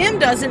 Dr. Dim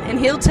doesn't, and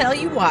he'll tell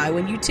you why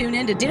when you tune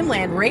in to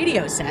Dimland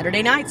Radio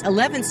Saturday nights,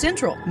 11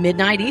 Central,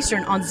 midnight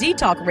Eastern on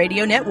Z-Talk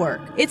Radio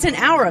Network. It's an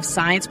hour of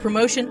science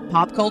promotion,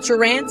 pop culture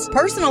rants,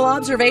 personal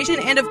observation,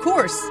 and of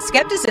course,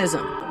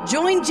 skepticism.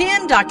 Join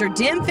Jim, Dr.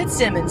 Dim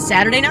Fitzsimmons,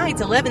 Saturday nights,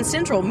 11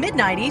 Central,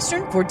 midnight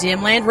Eastern for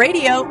Dimland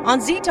Radio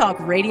on Z-Talk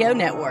Radio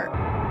Network.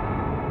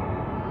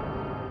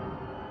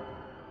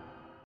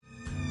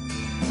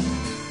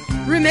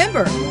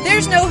 Remember,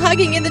 there's no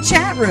hugging in the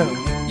chat room.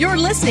 You're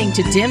listening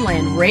to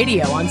Dimland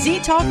Radio on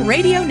Z-Talk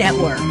Radio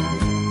Network.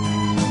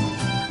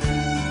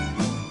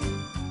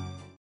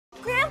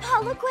 Grandpa,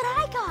 look what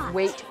I got.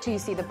 Wait till you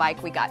see the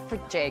bike we got for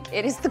Jake.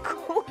 It is the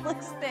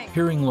coolest thing.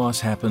 Hearing loss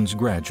happens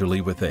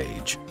gradually with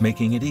age,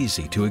 making it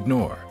easy to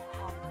ignore.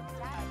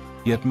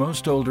 Yet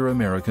most older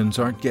Americans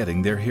aren't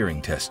getting their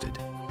hearing tested.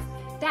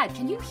 Dad,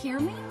 can you hear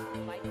me?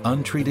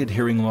 Untreated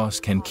hearing loss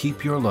can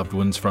keep your loved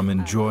ones from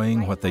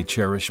enjoying what they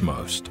cherish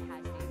most.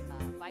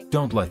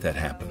 Don't let that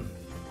happen.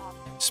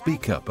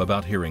 Speak up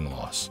about hearing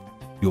loss.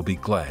 You'll be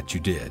glad you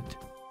did.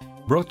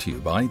 Brought to you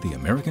by the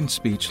American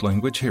Speech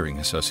Language Hearing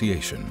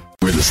Association.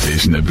 We're the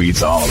station that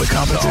beats all the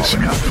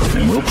competition,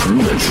 and we'll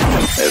prove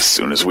it as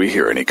soon as we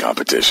hear any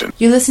competition.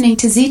 You're listening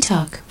to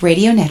Z-Talk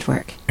Radio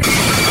Network.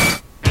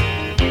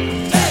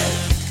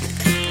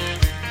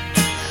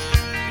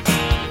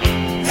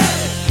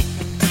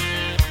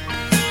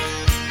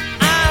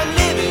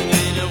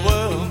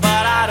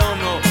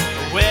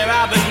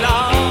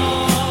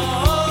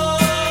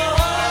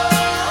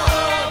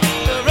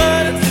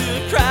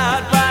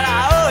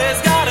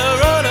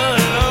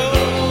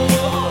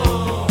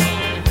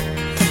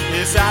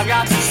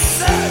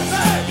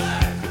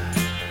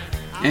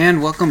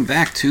 And welcome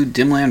back to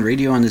Dimland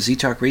Radio on the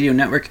Z-Talk Radio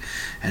Network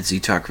at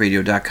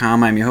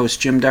ztalkradio.com. I'm your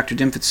host, Jim, Dr.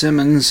 Dim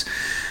Fitzsimmons.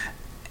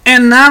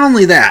 And not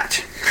only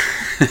that,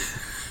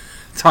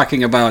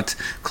 talking about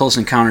Close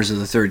Encounters of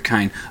the Third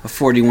Kind, a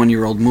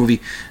 41-year-old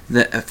movie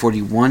that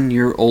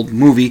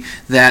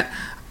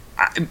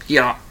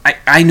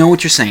I know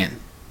what you're saying.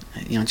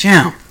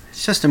 Jim,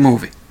 it's just a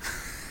movie.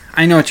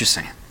 I know what you're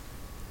saying.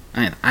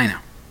 I know.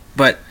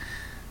 But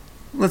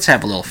let's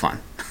have a little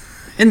fun.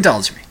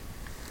 Indulge me.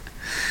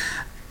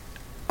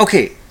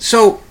 Okay,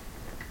 so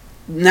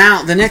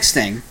now the next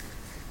thing,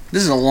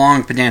 this is a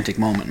long pedantic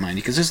moment, mind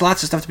you, because there's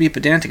lots of stuff to be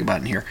pedantic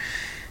about in here.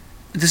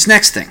 This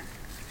next thing,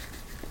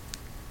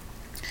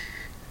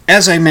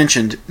 as I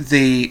mentioned,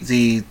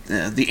 the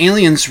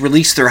aliens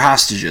release their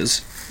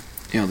hostages,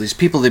 these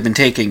people they've been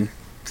taking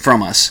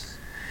from us,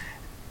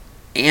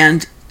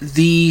 and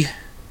the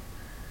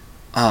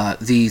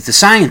the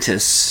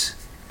scientists,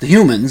 the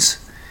humans,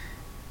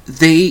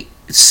 they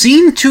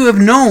seem to have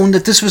known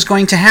that this was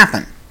going to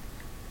happen.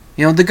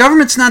 The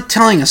government's not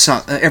telling us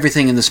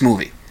everything in this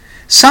movie.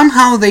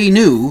 Somehow they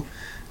knew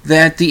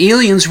that the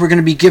aliens were going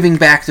to be giving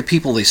back the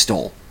people they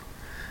stole.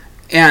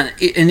 And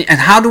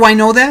how do I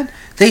know that?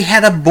 They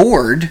had a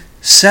board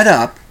set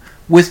up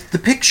with the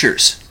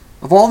pictures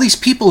of all these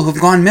people who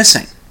have gone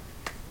missing.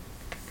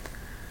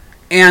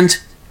 And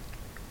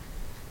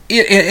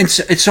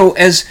so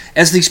as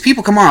these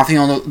people come off,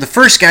 the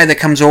first guy that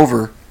comes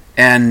over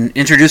and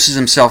introduces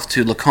himself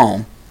to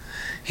Lacombe,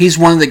 he's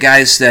one of the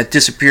guys that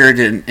disappeared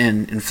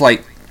in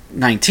Flight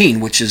 19,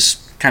 which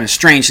is kind of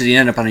strange that he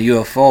ended up on a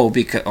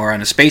UFO or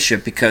on a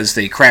spaceship because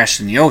they crashed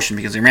in the ocean,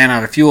 because they ran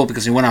out of fuel,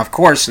 because they went off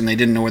course and they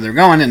didn't know where they were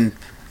going, and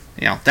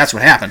that's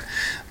what happened.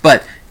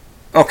 But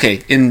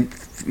okay, in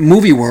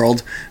movie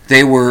world,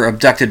 they were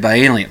abducted by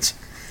aliens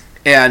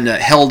and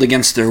held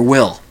against their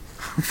will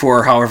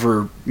for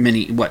however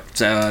many.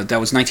 That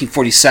was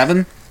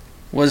 1947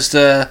 was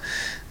that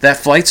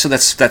flight, so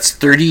that's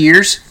 30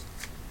 years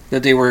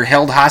that they were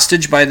held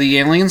hostage by the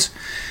aliens.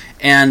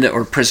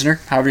 Or prisoner,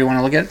 however you want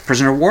to look at it.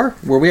 Prisoner of war?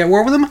 Were we at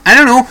war with them? I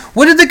don't know.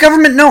 What did the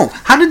government know?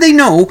 How did they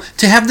know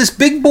to have this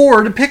big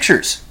board of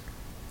pictures?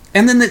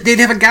 And then they'd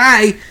have a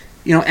guy,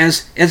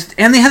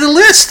 and they had a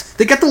list.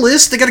 They got the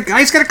list. They got a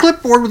guy's got a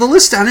clipboard with a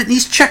list on it, and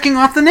he's checking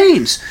off the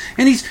names.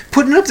 And he's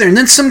putting it up there. And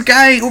then some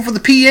guy over the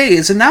PA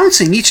is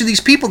announcing each of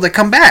these people that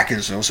come back.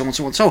 And so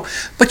and so.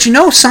 But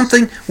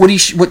something,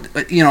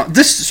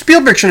 this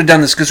Spielberg should have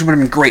done this because it would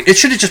have been great. It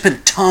should have just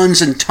been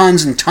tons and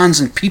tons and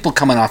tons of people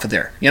coming off of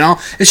there.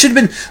 It should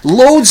have been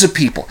loads of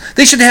people.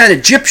 They should have had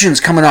Egyptians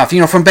coming off,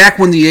 from back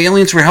when the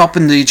aliens were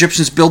helping the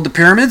Egyptians build the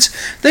pyramids.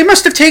 They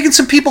must have taken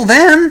some people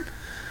then.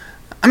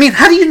 I mean,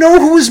 how do you know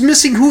who was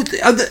missing?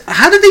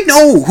 How did they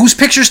know whose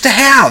pictures to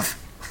have?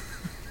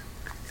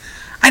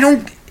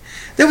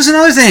 There was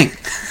another thing.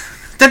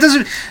 That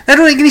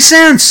don't make any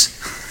sense.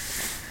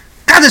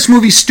 God, this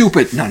movie's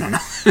stupid. No.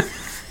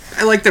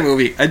 I like the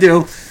movie. I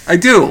do. I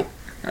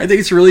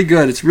think it's really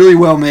good. It's really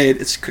well made.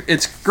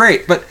 It's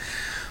great. But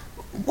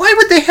why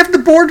would they have the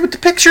board with the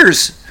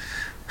pictures?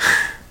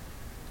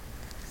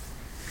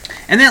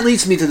 And that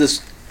leads me to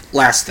this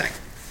last thing.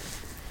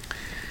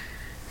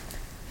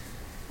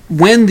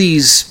 When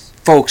these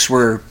folks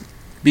were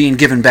being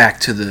given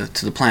back to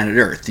the planet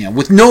Earth,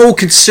 with no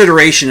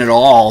consideration at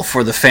all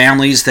for the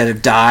families that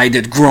have died,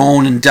 that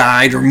grown and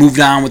died or moved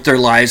on with their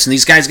lives, and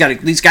these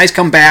guys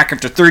come back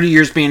after 30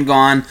 years being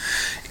gone.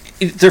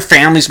 Their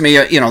families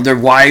may, their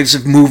wives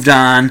have moved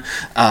on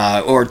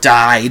or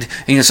died,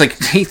 and it's like,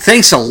 hey,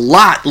 thanks a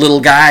lot, little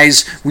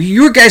guys.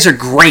 You guys are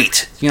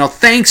great.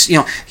 Thanks.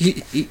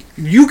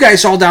 You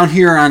guys all down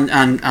here on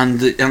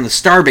the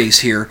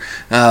starbase here,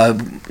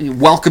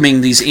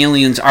 welcoming these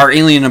aliens, our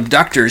alien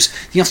abductors.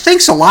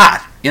 Thanks a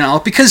lot.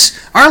 Because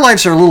our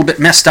lives are a little bit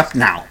messed up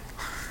now.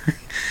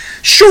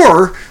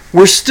 Sure,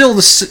 we're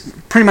still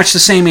pretty much the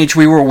same age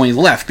we were when we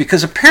left,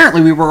 because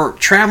apparently we were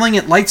traveling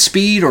at light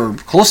speed or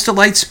close to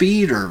light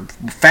speed or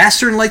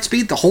faster than light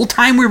speed the whole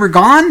time we were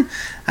gone.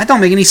 That don't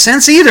make any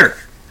sense either.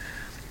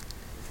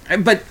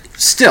 But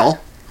still,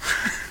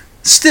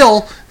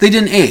 they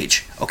didn't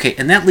age. Okay,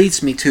 and that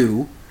leads me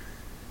to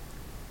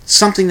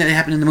something that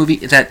happened in the movie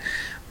that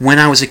when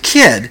I was a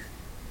kid,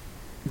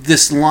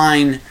 this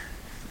line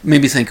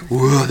made me think,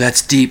 whoa,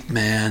 that's deep,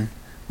 man.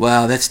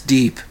 Wow, that's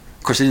deep.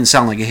 Of course, it didn't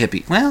sound like a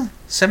hippie. Well,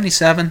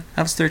 77,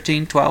 I was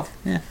 13, 12.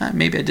 Yeah,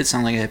 maybe I did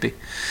sound like a hippie.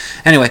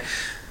 Anyway,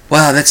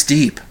 wow, that's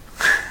deep.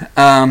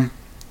 But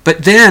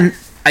then,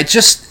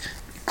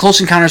 Close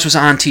Encounters was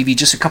on TV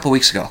just a couple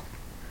weeks ago.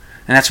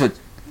 And that's what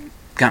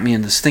got me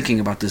into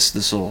thinking about this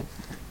little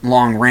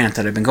long rant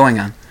that I've been going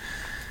on.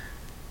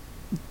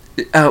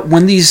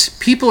 When these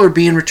people are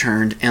being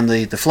returned and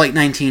the Flight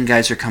 19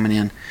 guys are coming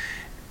in,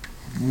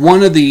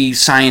 one of the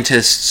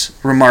scientists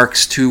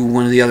remarks to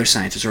one of the other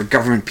scientists, or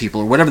government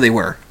people, or whatever they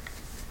were.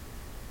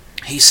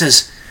 He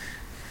says,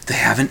 they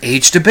haven't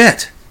aged a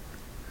bit.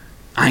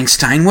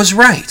 Einstein was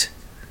right.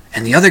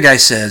 And the other guy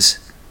says,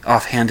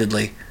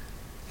 offhandedly,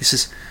 he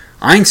says,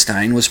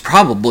 Einstein was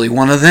probably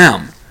one of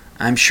them.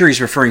 I'm sure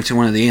he's referring to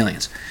one of the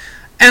aliens.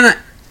 And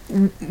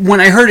when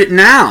I heard it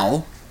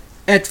now,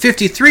 at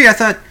 53, I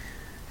thought,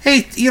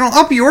 hey,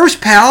 up yours,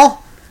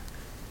 pal.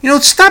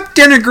 Stop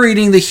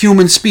denigrating the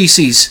human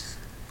species.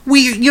 What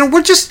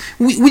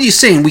are you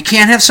saying? We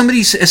can't have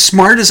somebody as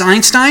smart as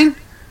Einstein?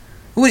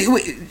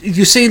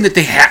 You're saying that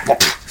they have... Well,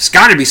 it's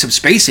got to be some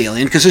space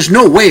alien, because there's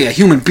no way a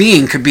human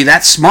being could be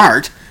that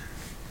smart.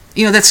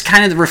 That's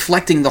kind of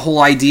reflecting the whole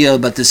idea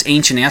about this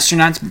ancient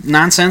astronaut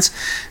nonsense,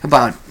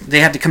 about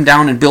they had to come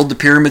down and build the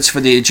pyramids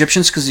for the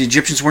Egyptians because the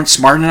Egyptians weren't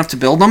smart enough to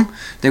build them.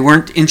 They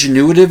weren't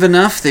ingenuitive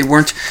enough. They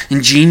weren't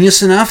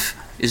ingenious enough.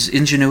 Is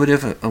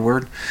ingenuitive a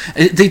word?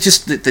 They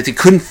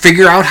couldn't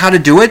figure out how to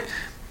do it.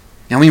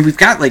 We've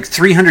got like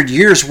 300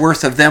 years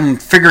worth of them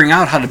figuring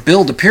out how to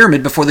build a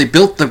pyramid before they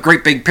built the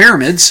Great Big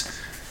Pyramids.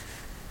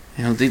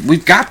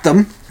 We've got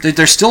them.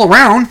 They're still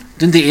around.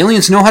 Didn't the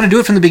aliens know how to do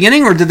it from the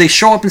beginning, or did they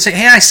show up and say,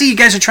 hey, I see you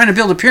guys are trying to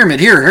build a pyramid.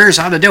 Here's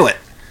how to do it.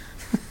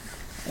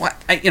 What,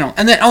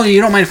 and then, oh,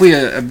 you don't mind if we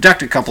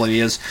abduct a couple of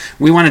you?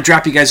 We want to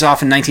drop you guys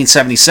off in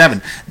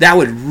 1977. That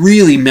would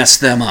really mess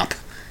them up.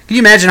 Can you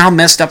imagine how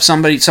messed up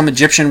some ancient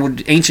Egyptian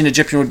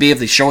would be if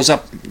they shows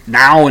up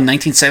now in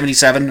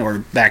 1977 or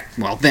back,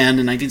 well, then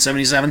in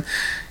 1977?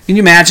 Can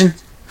you imagine?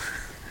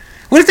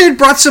 What if they had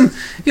brought some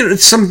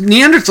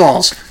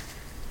Neanderthals?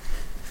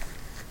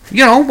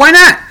 Why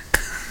not?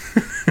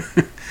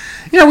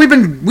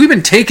 We've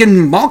been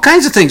taking all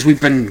kinds of things.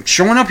 We've been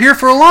showing up here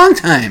for a long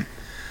time.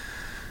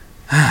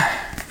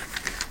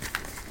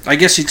 I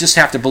guess you just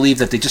have to believe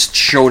that they just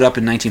showed up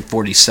in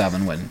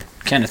 1947 when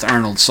Kenneth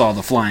Arnold saw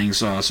the flying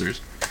saucers.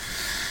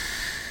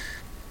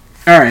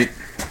 All right,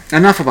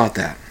 enough about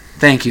that.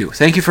 Thank you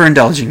for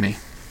indulging me.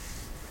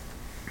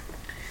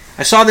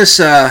 I saw this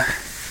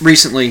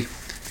recently,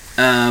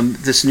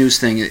 this news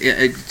thing.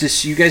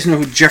 You guys know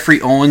who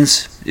Jeffrey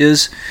Owens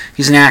is?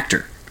 He's an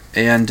actor,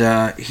 and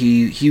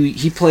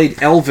he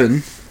played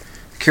Elvin,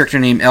 a character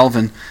named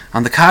Elvin,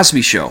 on The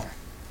Cosby Show.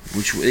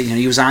 Which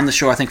he was on the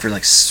show, I think, for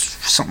like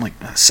something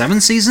like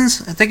 7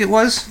 seasons, I think it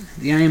was,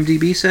 the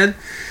IMDb said.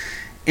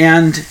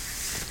 And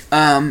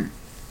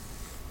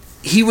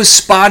he was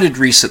spotted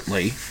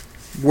recently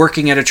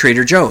working at a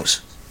Trader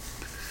Joe's,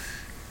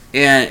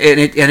 and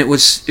it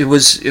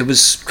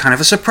was kind of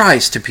a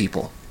surprise to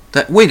people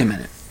that, wait a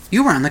minute,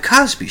 you were on the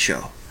Cosby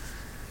Show.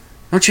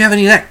 Don't you have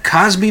any of that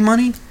Cosby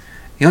money?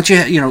 Don't you?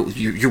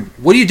 You're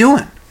what are you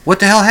doing? What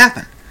the hell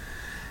happened?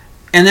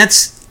 And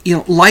that's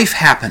life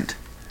happened.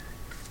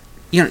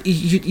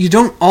 You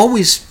don't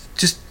always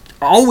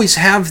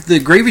have the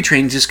gravy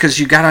train just because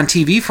you got on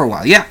TV for a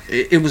while. Yeah,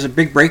 it was a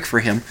big break for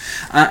him.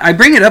 I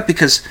bring it up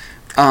because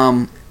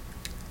a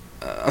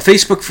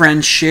Facebook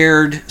friend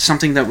shared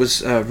something that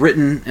was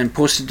written and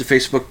posted to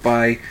Facebook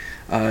by,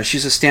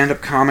 she's a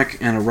stand-up comic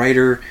and a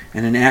writer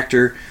and an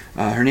actor.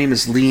 Her name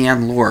is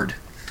Leanne Lord.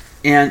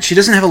 And she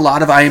doesn't have a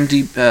lot of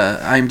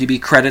IMDb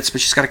credits,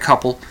 but she's got a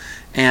couple.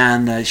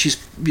 And she's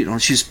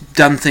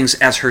done things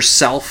as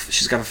herself.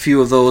 She's got a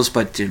few of those,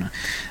 but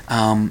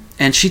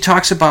and she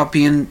talks about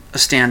being a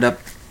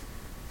stand-up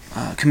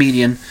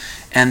comedian,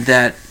 and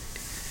that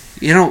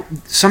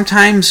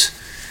sometimes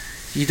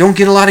you don't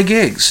get a lot of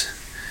gigs.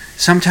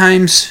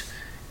 Sometimes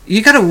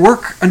you got to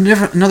work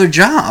another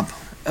job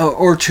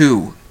or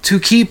two to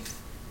keep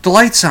the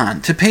lights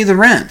on, to pay the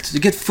rent, to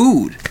get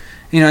food.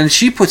 And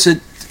she puts it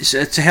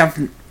to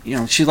have.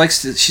 She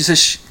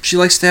says she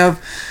likes to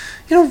have.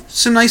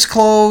 Some nice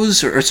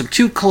clothes or some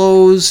cute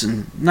clothes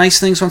and nice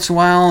things once in a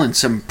while, and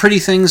some pretty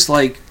things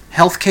like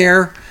health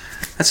care.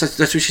 That's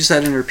what she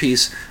said in her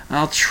piece.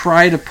 I'll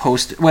try to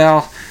post it.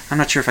 Well, I'm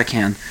not sure if I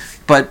can,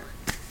 but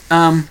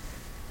I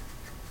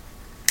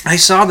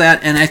saw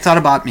that and I thought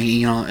about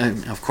me.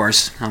 Of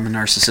course, I'm a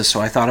narcissist,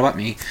 so I thought about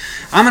me.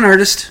 I'm an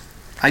artist.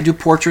 I do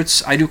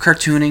portraits. I do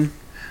cartooning.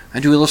 I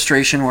do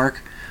illustration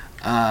work.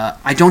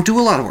 I don't do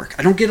a lot of work.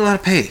 I don't get a lot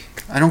of pay.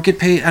 I don't get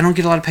paid. I don't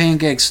get a lot of paying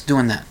gigs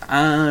doing that.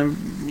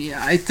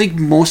 I think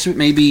most of it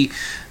may be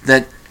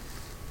that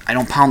I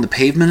don't pound the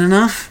pavement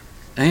enough.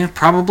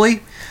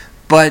 Probably,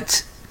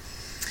 but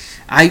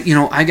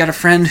I got a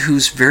friend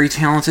who's very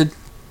talented.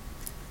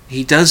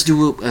 He does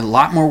do a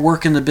lot more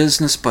work in the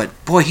business, but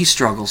boy, he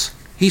struggles.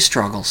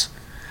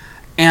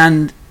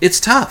 And it's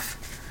tough.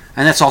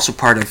 And that's also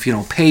part of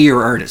pay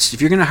your artist.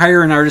 If you're going to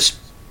hire an artist,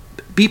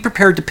 be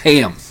prepared to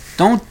pay him.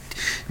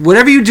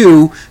 Whatever you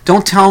do,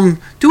 don't tell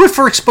them, do it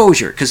for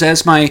exposure. Because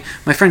as my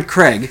friend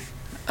Craig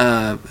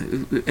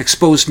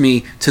exposed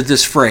me to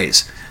this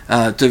phrase,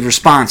 the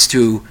response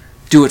to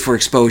do it for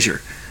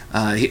exposure.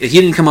 He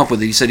didn't come up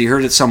with it. He said he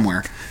heard it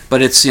somewhere.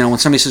 But it's, when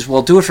somebody says,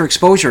 well, do it for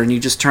exposure, and you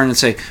just turn and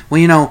say,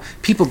 well,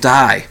 people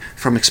die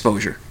from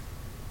exposure.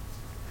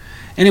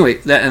 Anyway,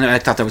 and I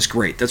thought that was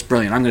great. That's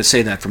brilliant. I'm going to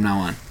say that from now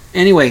on.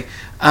 Anyway,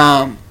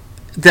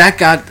 that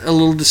got a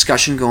little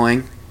discussion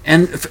going.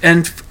 And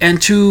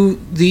to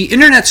the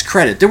internet's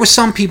credit, there were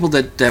some people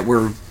that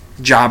were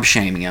job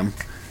shaming him.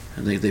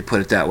 They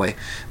put it that way.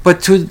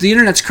 But to the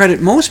internet's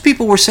credit, most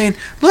people were saying,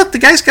 "Look, the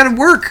guy's got to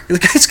work. The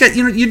guy's got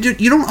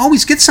you don't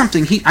always get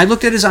something." I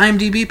looked at his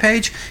IMDb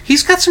page.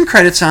 He's got some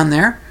credits on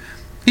there.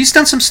 He's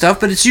done some stuff,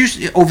 but it's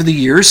usually over the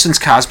years since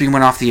Cosby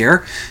went off the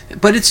air.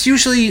 But it's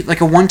usually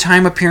like a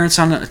one-time appearance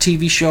on a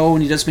TV show,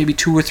 and he does maybe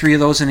 2 or 3 of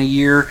those in a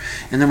year.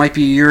 And there might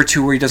be a year or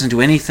two where he doesething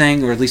do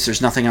anything, or at least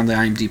there's nothing on the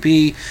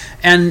IMDb.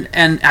 And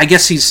I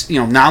guess he's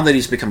now that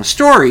he's become a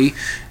story.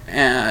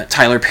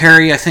 Tyler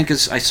Perry, I think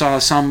I saw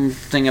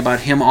something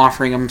about him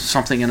offering him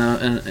something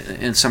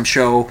in some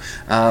show,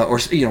 or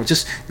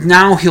just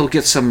now he'll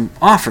get some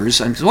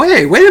offers. And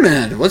wait a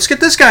minute, let's get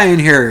this guy in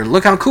here.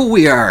 Look how cool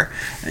we are,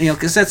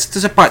 because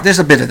there's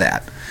a bit of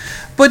that.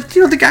 But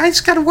the guy's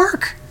got to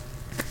work,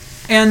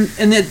 and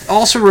it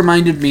also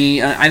reminded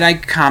me, and I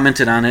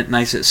commented on it, and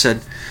I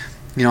said,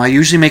 I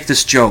usually make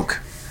this joke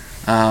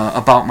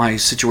about my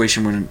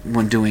situation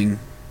when doing.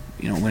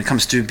 When it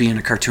comes to being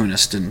a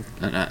cartoonist and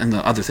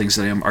the other things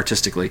that I am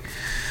artistically,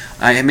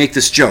 I make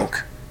this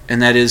joke,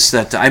 and that is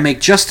that I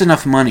make just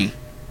enough money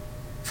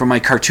from my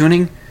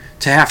cartooning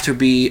to have to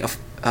be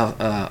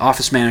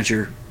office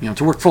manager,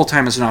 to work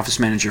full-time as an office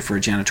manager for a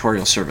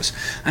janitorial service.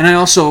 And I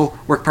also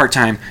work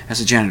part-time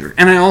as a janitor.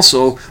 And I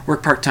also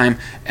work part-time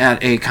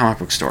at a comic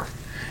book store.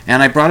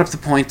 And I brought up the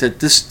point that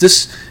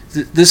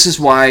this is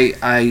why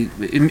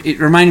it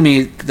reminded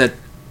me that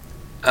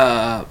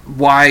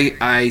why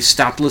I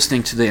stopped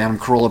listening to the Adam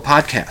Carolla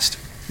podcast.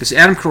 Because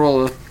Adam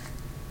Carolla,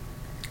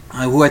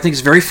 who I think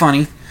is very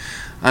funny,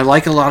 I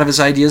like a lot of his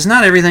ideas,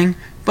 not everything,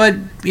 but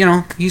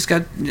he's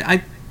got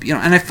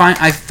and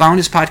I found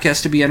his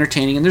podcast to be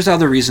entertaining, and there's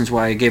other reasons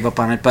why I gave up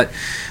on it, but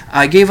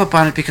I gave up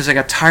on it because I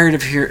got tired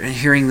of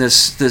hearing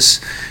this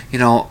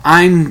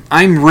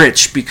I'm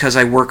rich because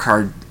I work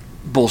hard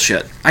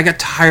bullshit. I got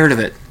tired of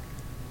it.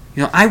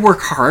 I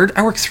work hard.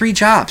 I work 3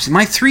 jobs.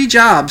 My 3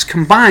 jobs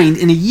combined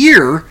in a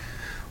year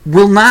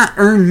will not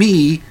earn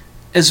me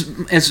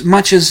as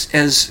much as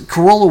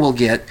Carolla will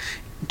get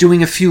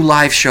doing a few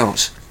live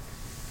shows.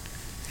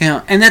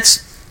 And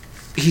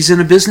he's in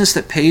a business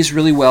that pays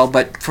really well,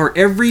 but for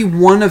every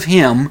one of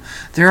him,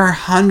 there are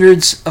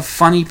hundreds of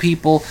funny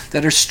people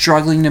that are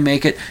struggling to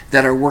make it,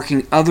 that are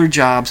working other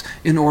jobs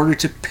in order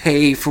to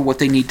pay for what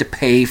they need to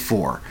pay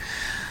for.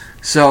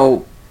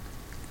 So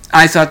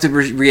I thought the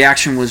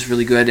reaction was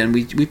really good, and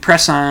we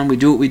press on, we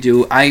do what we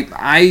do.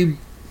 I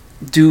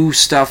do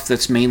stuff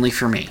that's mainly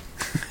for me.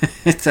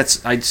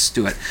 I just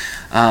do it.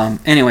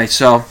 Anyway,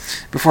 so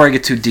before I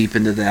get too deep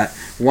into that,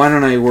 why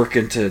don't I work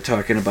into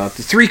talking about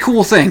the 3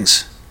 cool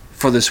things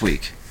for this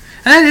week?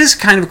 And that is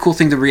kind of a cool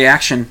thing, the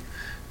reaction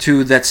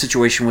to that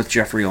situation with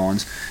Jeffrey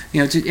Owens.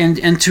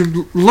 And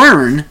to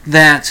learn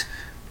that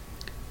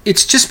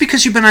it's just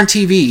because you've been on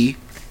TV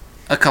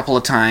a couple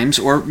of times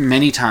or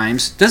many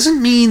times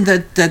doesn't mean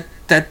that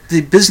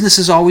the business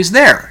is always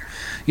there.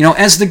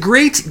 As the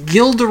great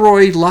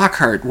Gilderoy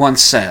Lockhart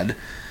once said,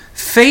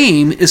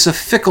 fame is a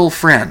fickle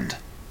friend.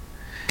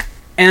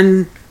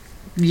 And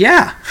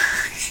yeah,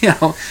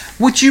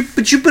 but you've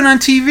been on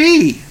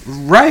TV,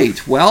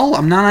 right? Well,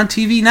 I'm not on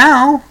TV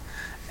now,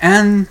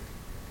 and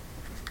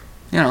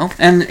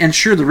and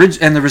sure the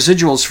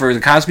residuals for the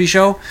Cosby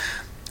Show,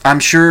 I'm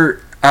sure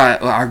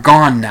are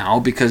gone now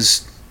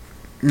because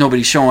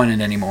nobody's showing it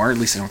anymore. At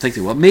least I don't think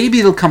they will. Maybe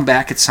it'll come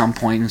back at some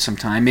point in some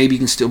time. Maybe you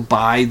can still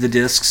buy the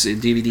discs,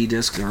 DVD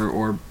discs,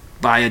 or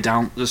buy a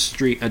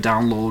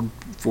download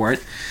for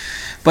it.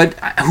 But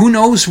who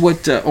knows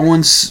what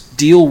Owens'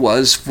 deal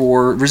was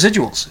for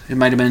residuals? It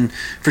might have been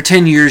for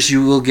 10 years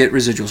you will get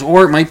residuals,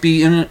 or it might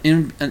be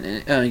in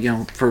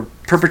for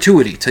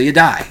perpetuity till you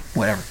die,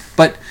 whatever.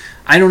 But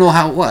I don't know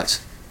how it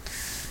was.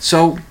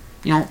 So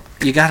you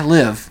got to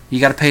live, you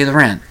got to pay the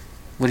rent.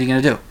 What are you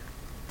going to do?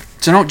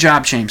 So don't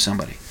job shame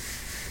somebody.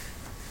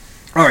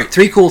 All right,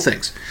 3 cool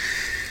things.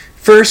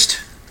 First,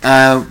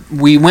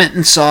 we went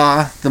and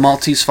saw The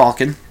Maltese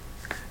Falcon.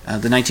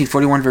 The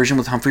 1941 version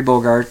with Humphrey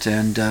Bogart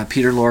and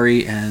Peter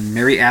Lorre and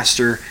Mary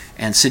Astor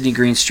and Sidney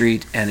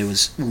Greenstreet, and it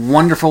was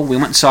wonderful. We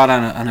went and saw it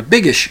on a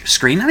biggish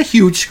screen, not a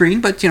huge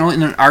screen, but in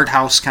an art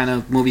house kind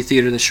of movie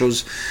theater that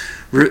shows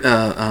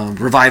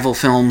revival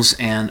films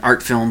and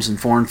art films and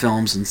foreign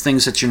films and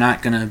things that you're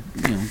not going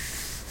to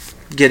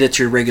get at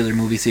your regular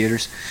movie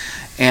theaters.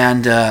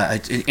 And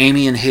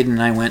Amy and Hayden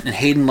and I went, and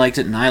Hayden liked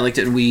it, and I liked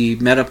it, and we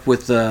met up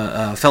with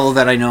a fellow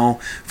that I know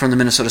from the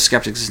Minnesota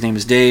Skeptics. His name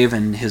is Dave,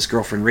 and his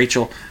girlfriend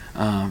Rachel.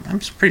 I'm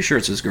pretty sure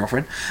it's his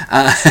girlfriend.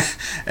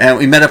 And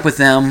we met up with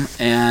them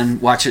and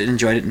watched it,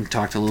 enjoyed it, and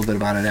talked a little bit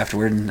about it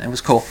afterward, and it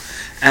was cool.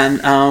 And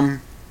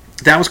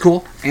that was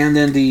cool. And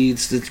then the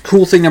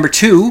cool thing number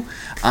 2,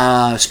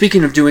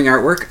 speaking of doing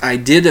artwork, I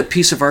did a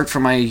piece of art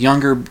for my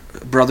younger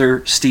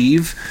brother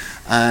Steve.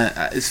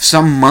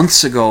 Some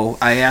months ago,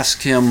 I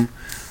asked him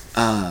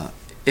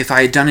if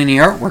I had done any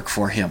artwork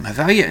for him. I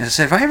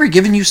said, have I ever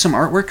given you some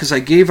artwork? Because I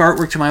gave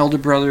artwork to my older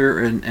brother,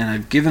 and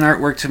I've given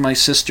artwork to my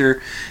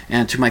sister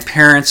and to my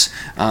parents.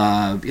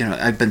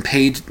 I've been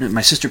paid.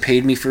 My sister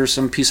paid me for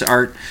some piece of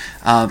art.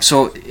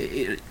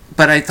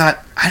 But I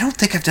thought, I don't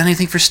think I've done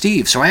anything for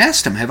Steve. So I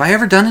asked him, have I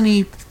ever done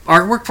any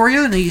artwork for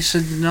you? And he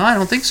said, no, I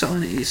don't think so.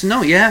 And he said,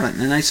 no, you haven't.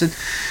 And I said,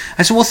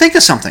 well, think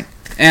of something.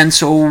 And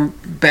so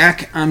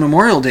back on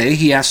Memorial Day,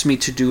 he asked me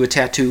to do a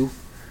tattoo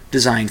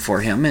design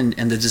for him, and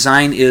the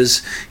design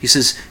is, he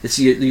says,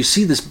 you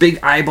see this big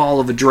eyeball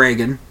of a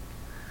dragon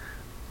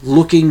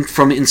looking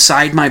from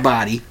inside my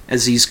body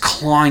as he's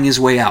clawing his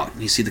way out,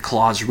 and you see the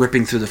claws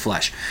ripping through the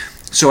flesh.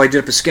 So I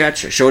did up a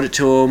sketch, I showed it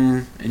to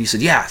him, and he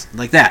said, yeah,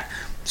 like that.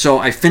 So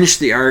I finished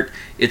the art.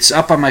 It's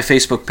up on my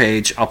Facebook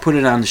page. I'll put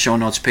it on the show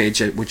notes page,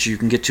 which you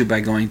can get to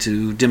by going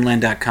to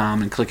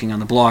dimland.com and clicking on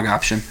the blog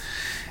option,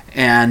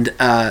 and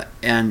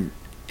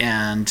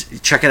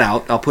check it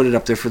out. I'll put it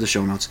up there for the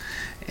show notes.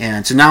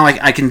 And so now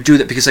I can do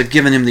that because I've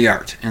given him the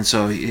art. And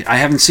so I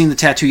haven't seen the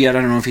tattoo yet.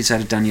 I don't know if he's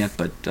had it done yet,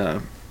 but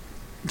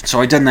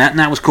so I done that, and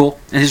that was cool.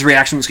 And his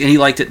reaction was, and he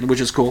liked it, which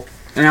is cool.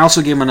 And I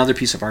also gave him another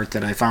piece of art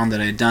that I found that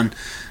I had done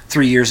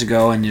 3 years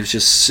ago, and it was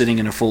just sitting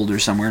in a folder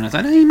somewhere. And I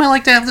thought, hey, you might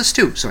like to have this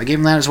too. So I gave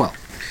him that as well.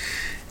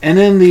 And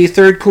then the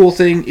third cool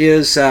thing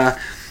is, I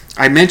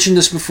mentioned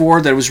this before,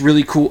 that it was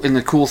really cool in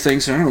the cool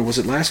things. I don't know, was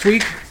it last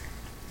week?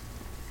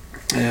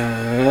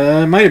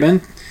 It might have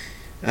been.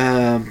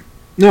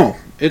 No,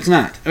 it's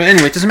not.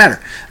 Anyway, it doesn't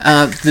matter.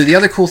 The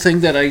other cool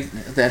thing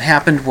that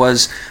happened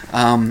was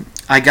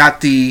I got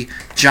the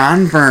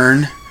John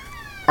Byrne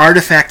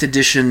Artifact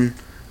Edition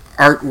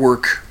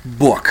artwork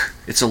book.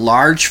 It's a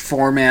large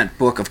format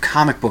book of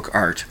comic book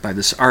art by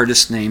this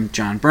artist named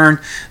John Byrne.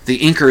 The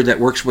inker that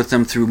works with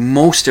them through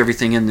most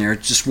everything in there,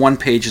 just one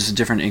page is a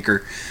different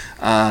inker.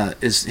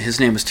 His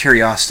name is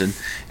Terry Austin,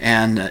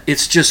 and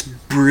it's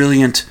just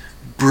brilliant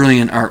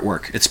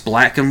artwork. It's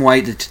black and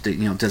white. It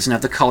doesn't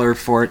have the color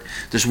for it.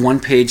 There's one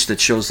page that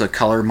shows the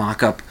color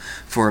mock-up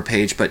for a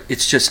page, but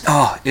it's just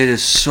it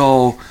is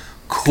so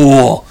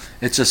cool.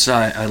 It's just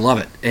I love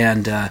it,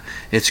 and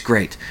it's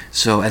great.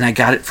 So, and I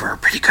got it for a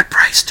pretty good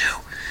price too.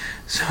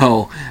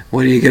 So,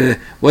 what do you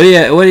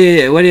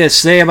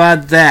say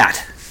about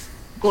that?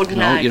 Good night.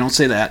 No, you don't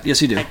say that.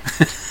 Yes, you do.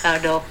 Herr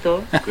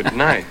Doctor. Good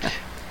night,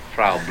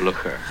 Frau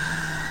Blucher.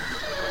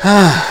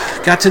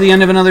 Got to the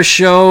end of another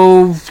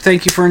show.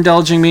 Thank you for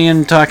indulging me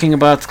in talking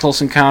about Close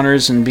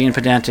Encounters and being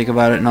pedantic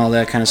about it and all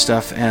that kind of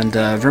stuff. And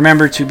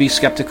remember to be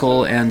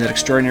skeptical and that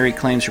extraordinary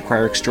claims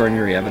require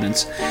extraordinary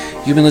evidence.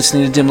 You've been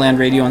listening to Dimland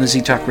Radio on the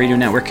Z-Talk Radio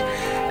Network,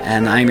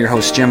 and I'm your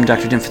host, Jim,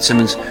 Dr. Dim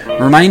Fitzsimmons,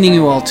 reminding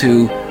you all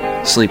to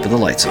sleep with the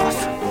lights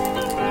off.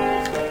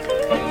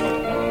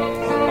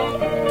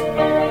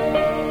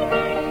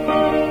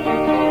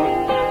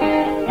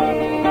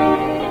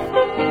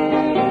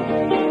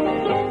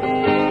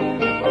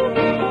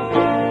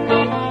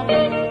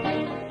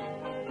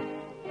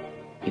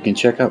 You can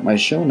check out my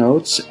show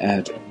notes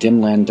at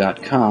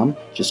dimland.com.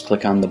 Just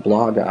click on the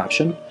blog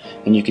option,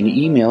 and you can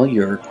email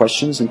your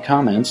questions and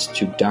comments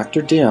to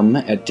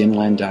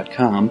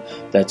drdim@dimland.com.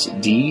 That's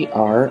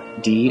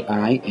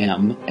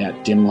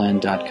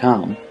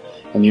drdim@dimland.com.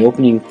 And the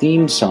opening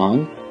theme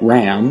song,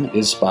 Ram,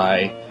 is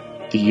by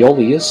the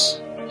Aeolus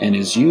and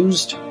is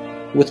used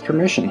with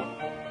permission.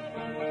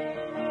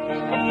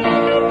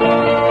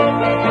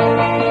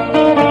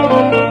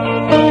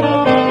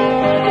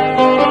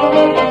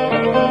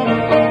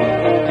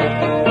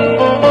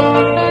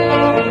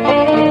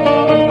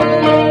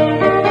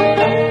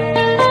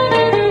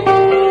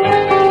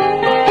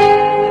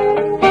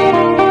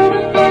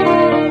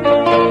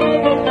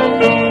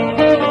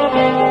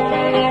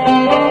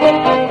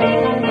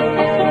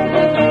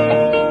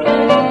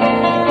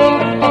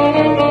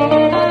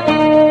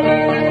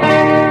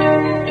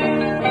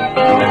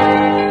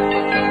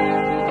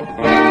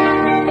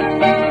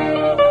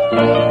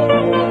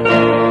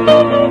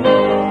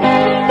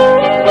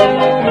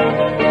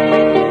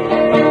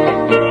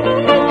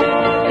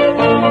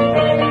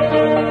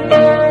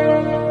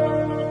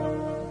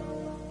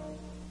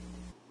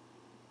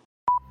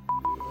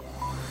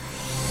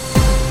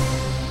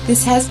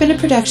 This has been a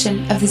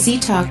production of the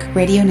Z-Talk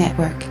Radio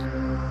Network.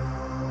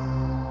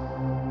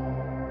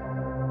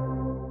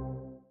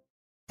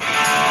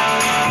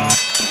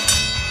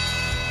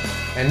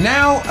 And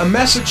now, a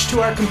message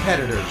to our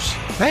competitors.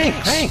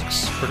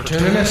 Thanks for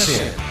tuning us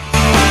in.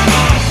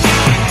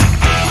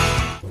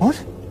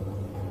 What?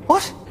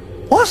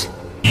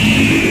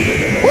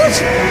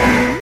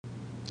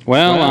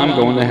 Well, I'm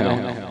going to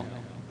hell.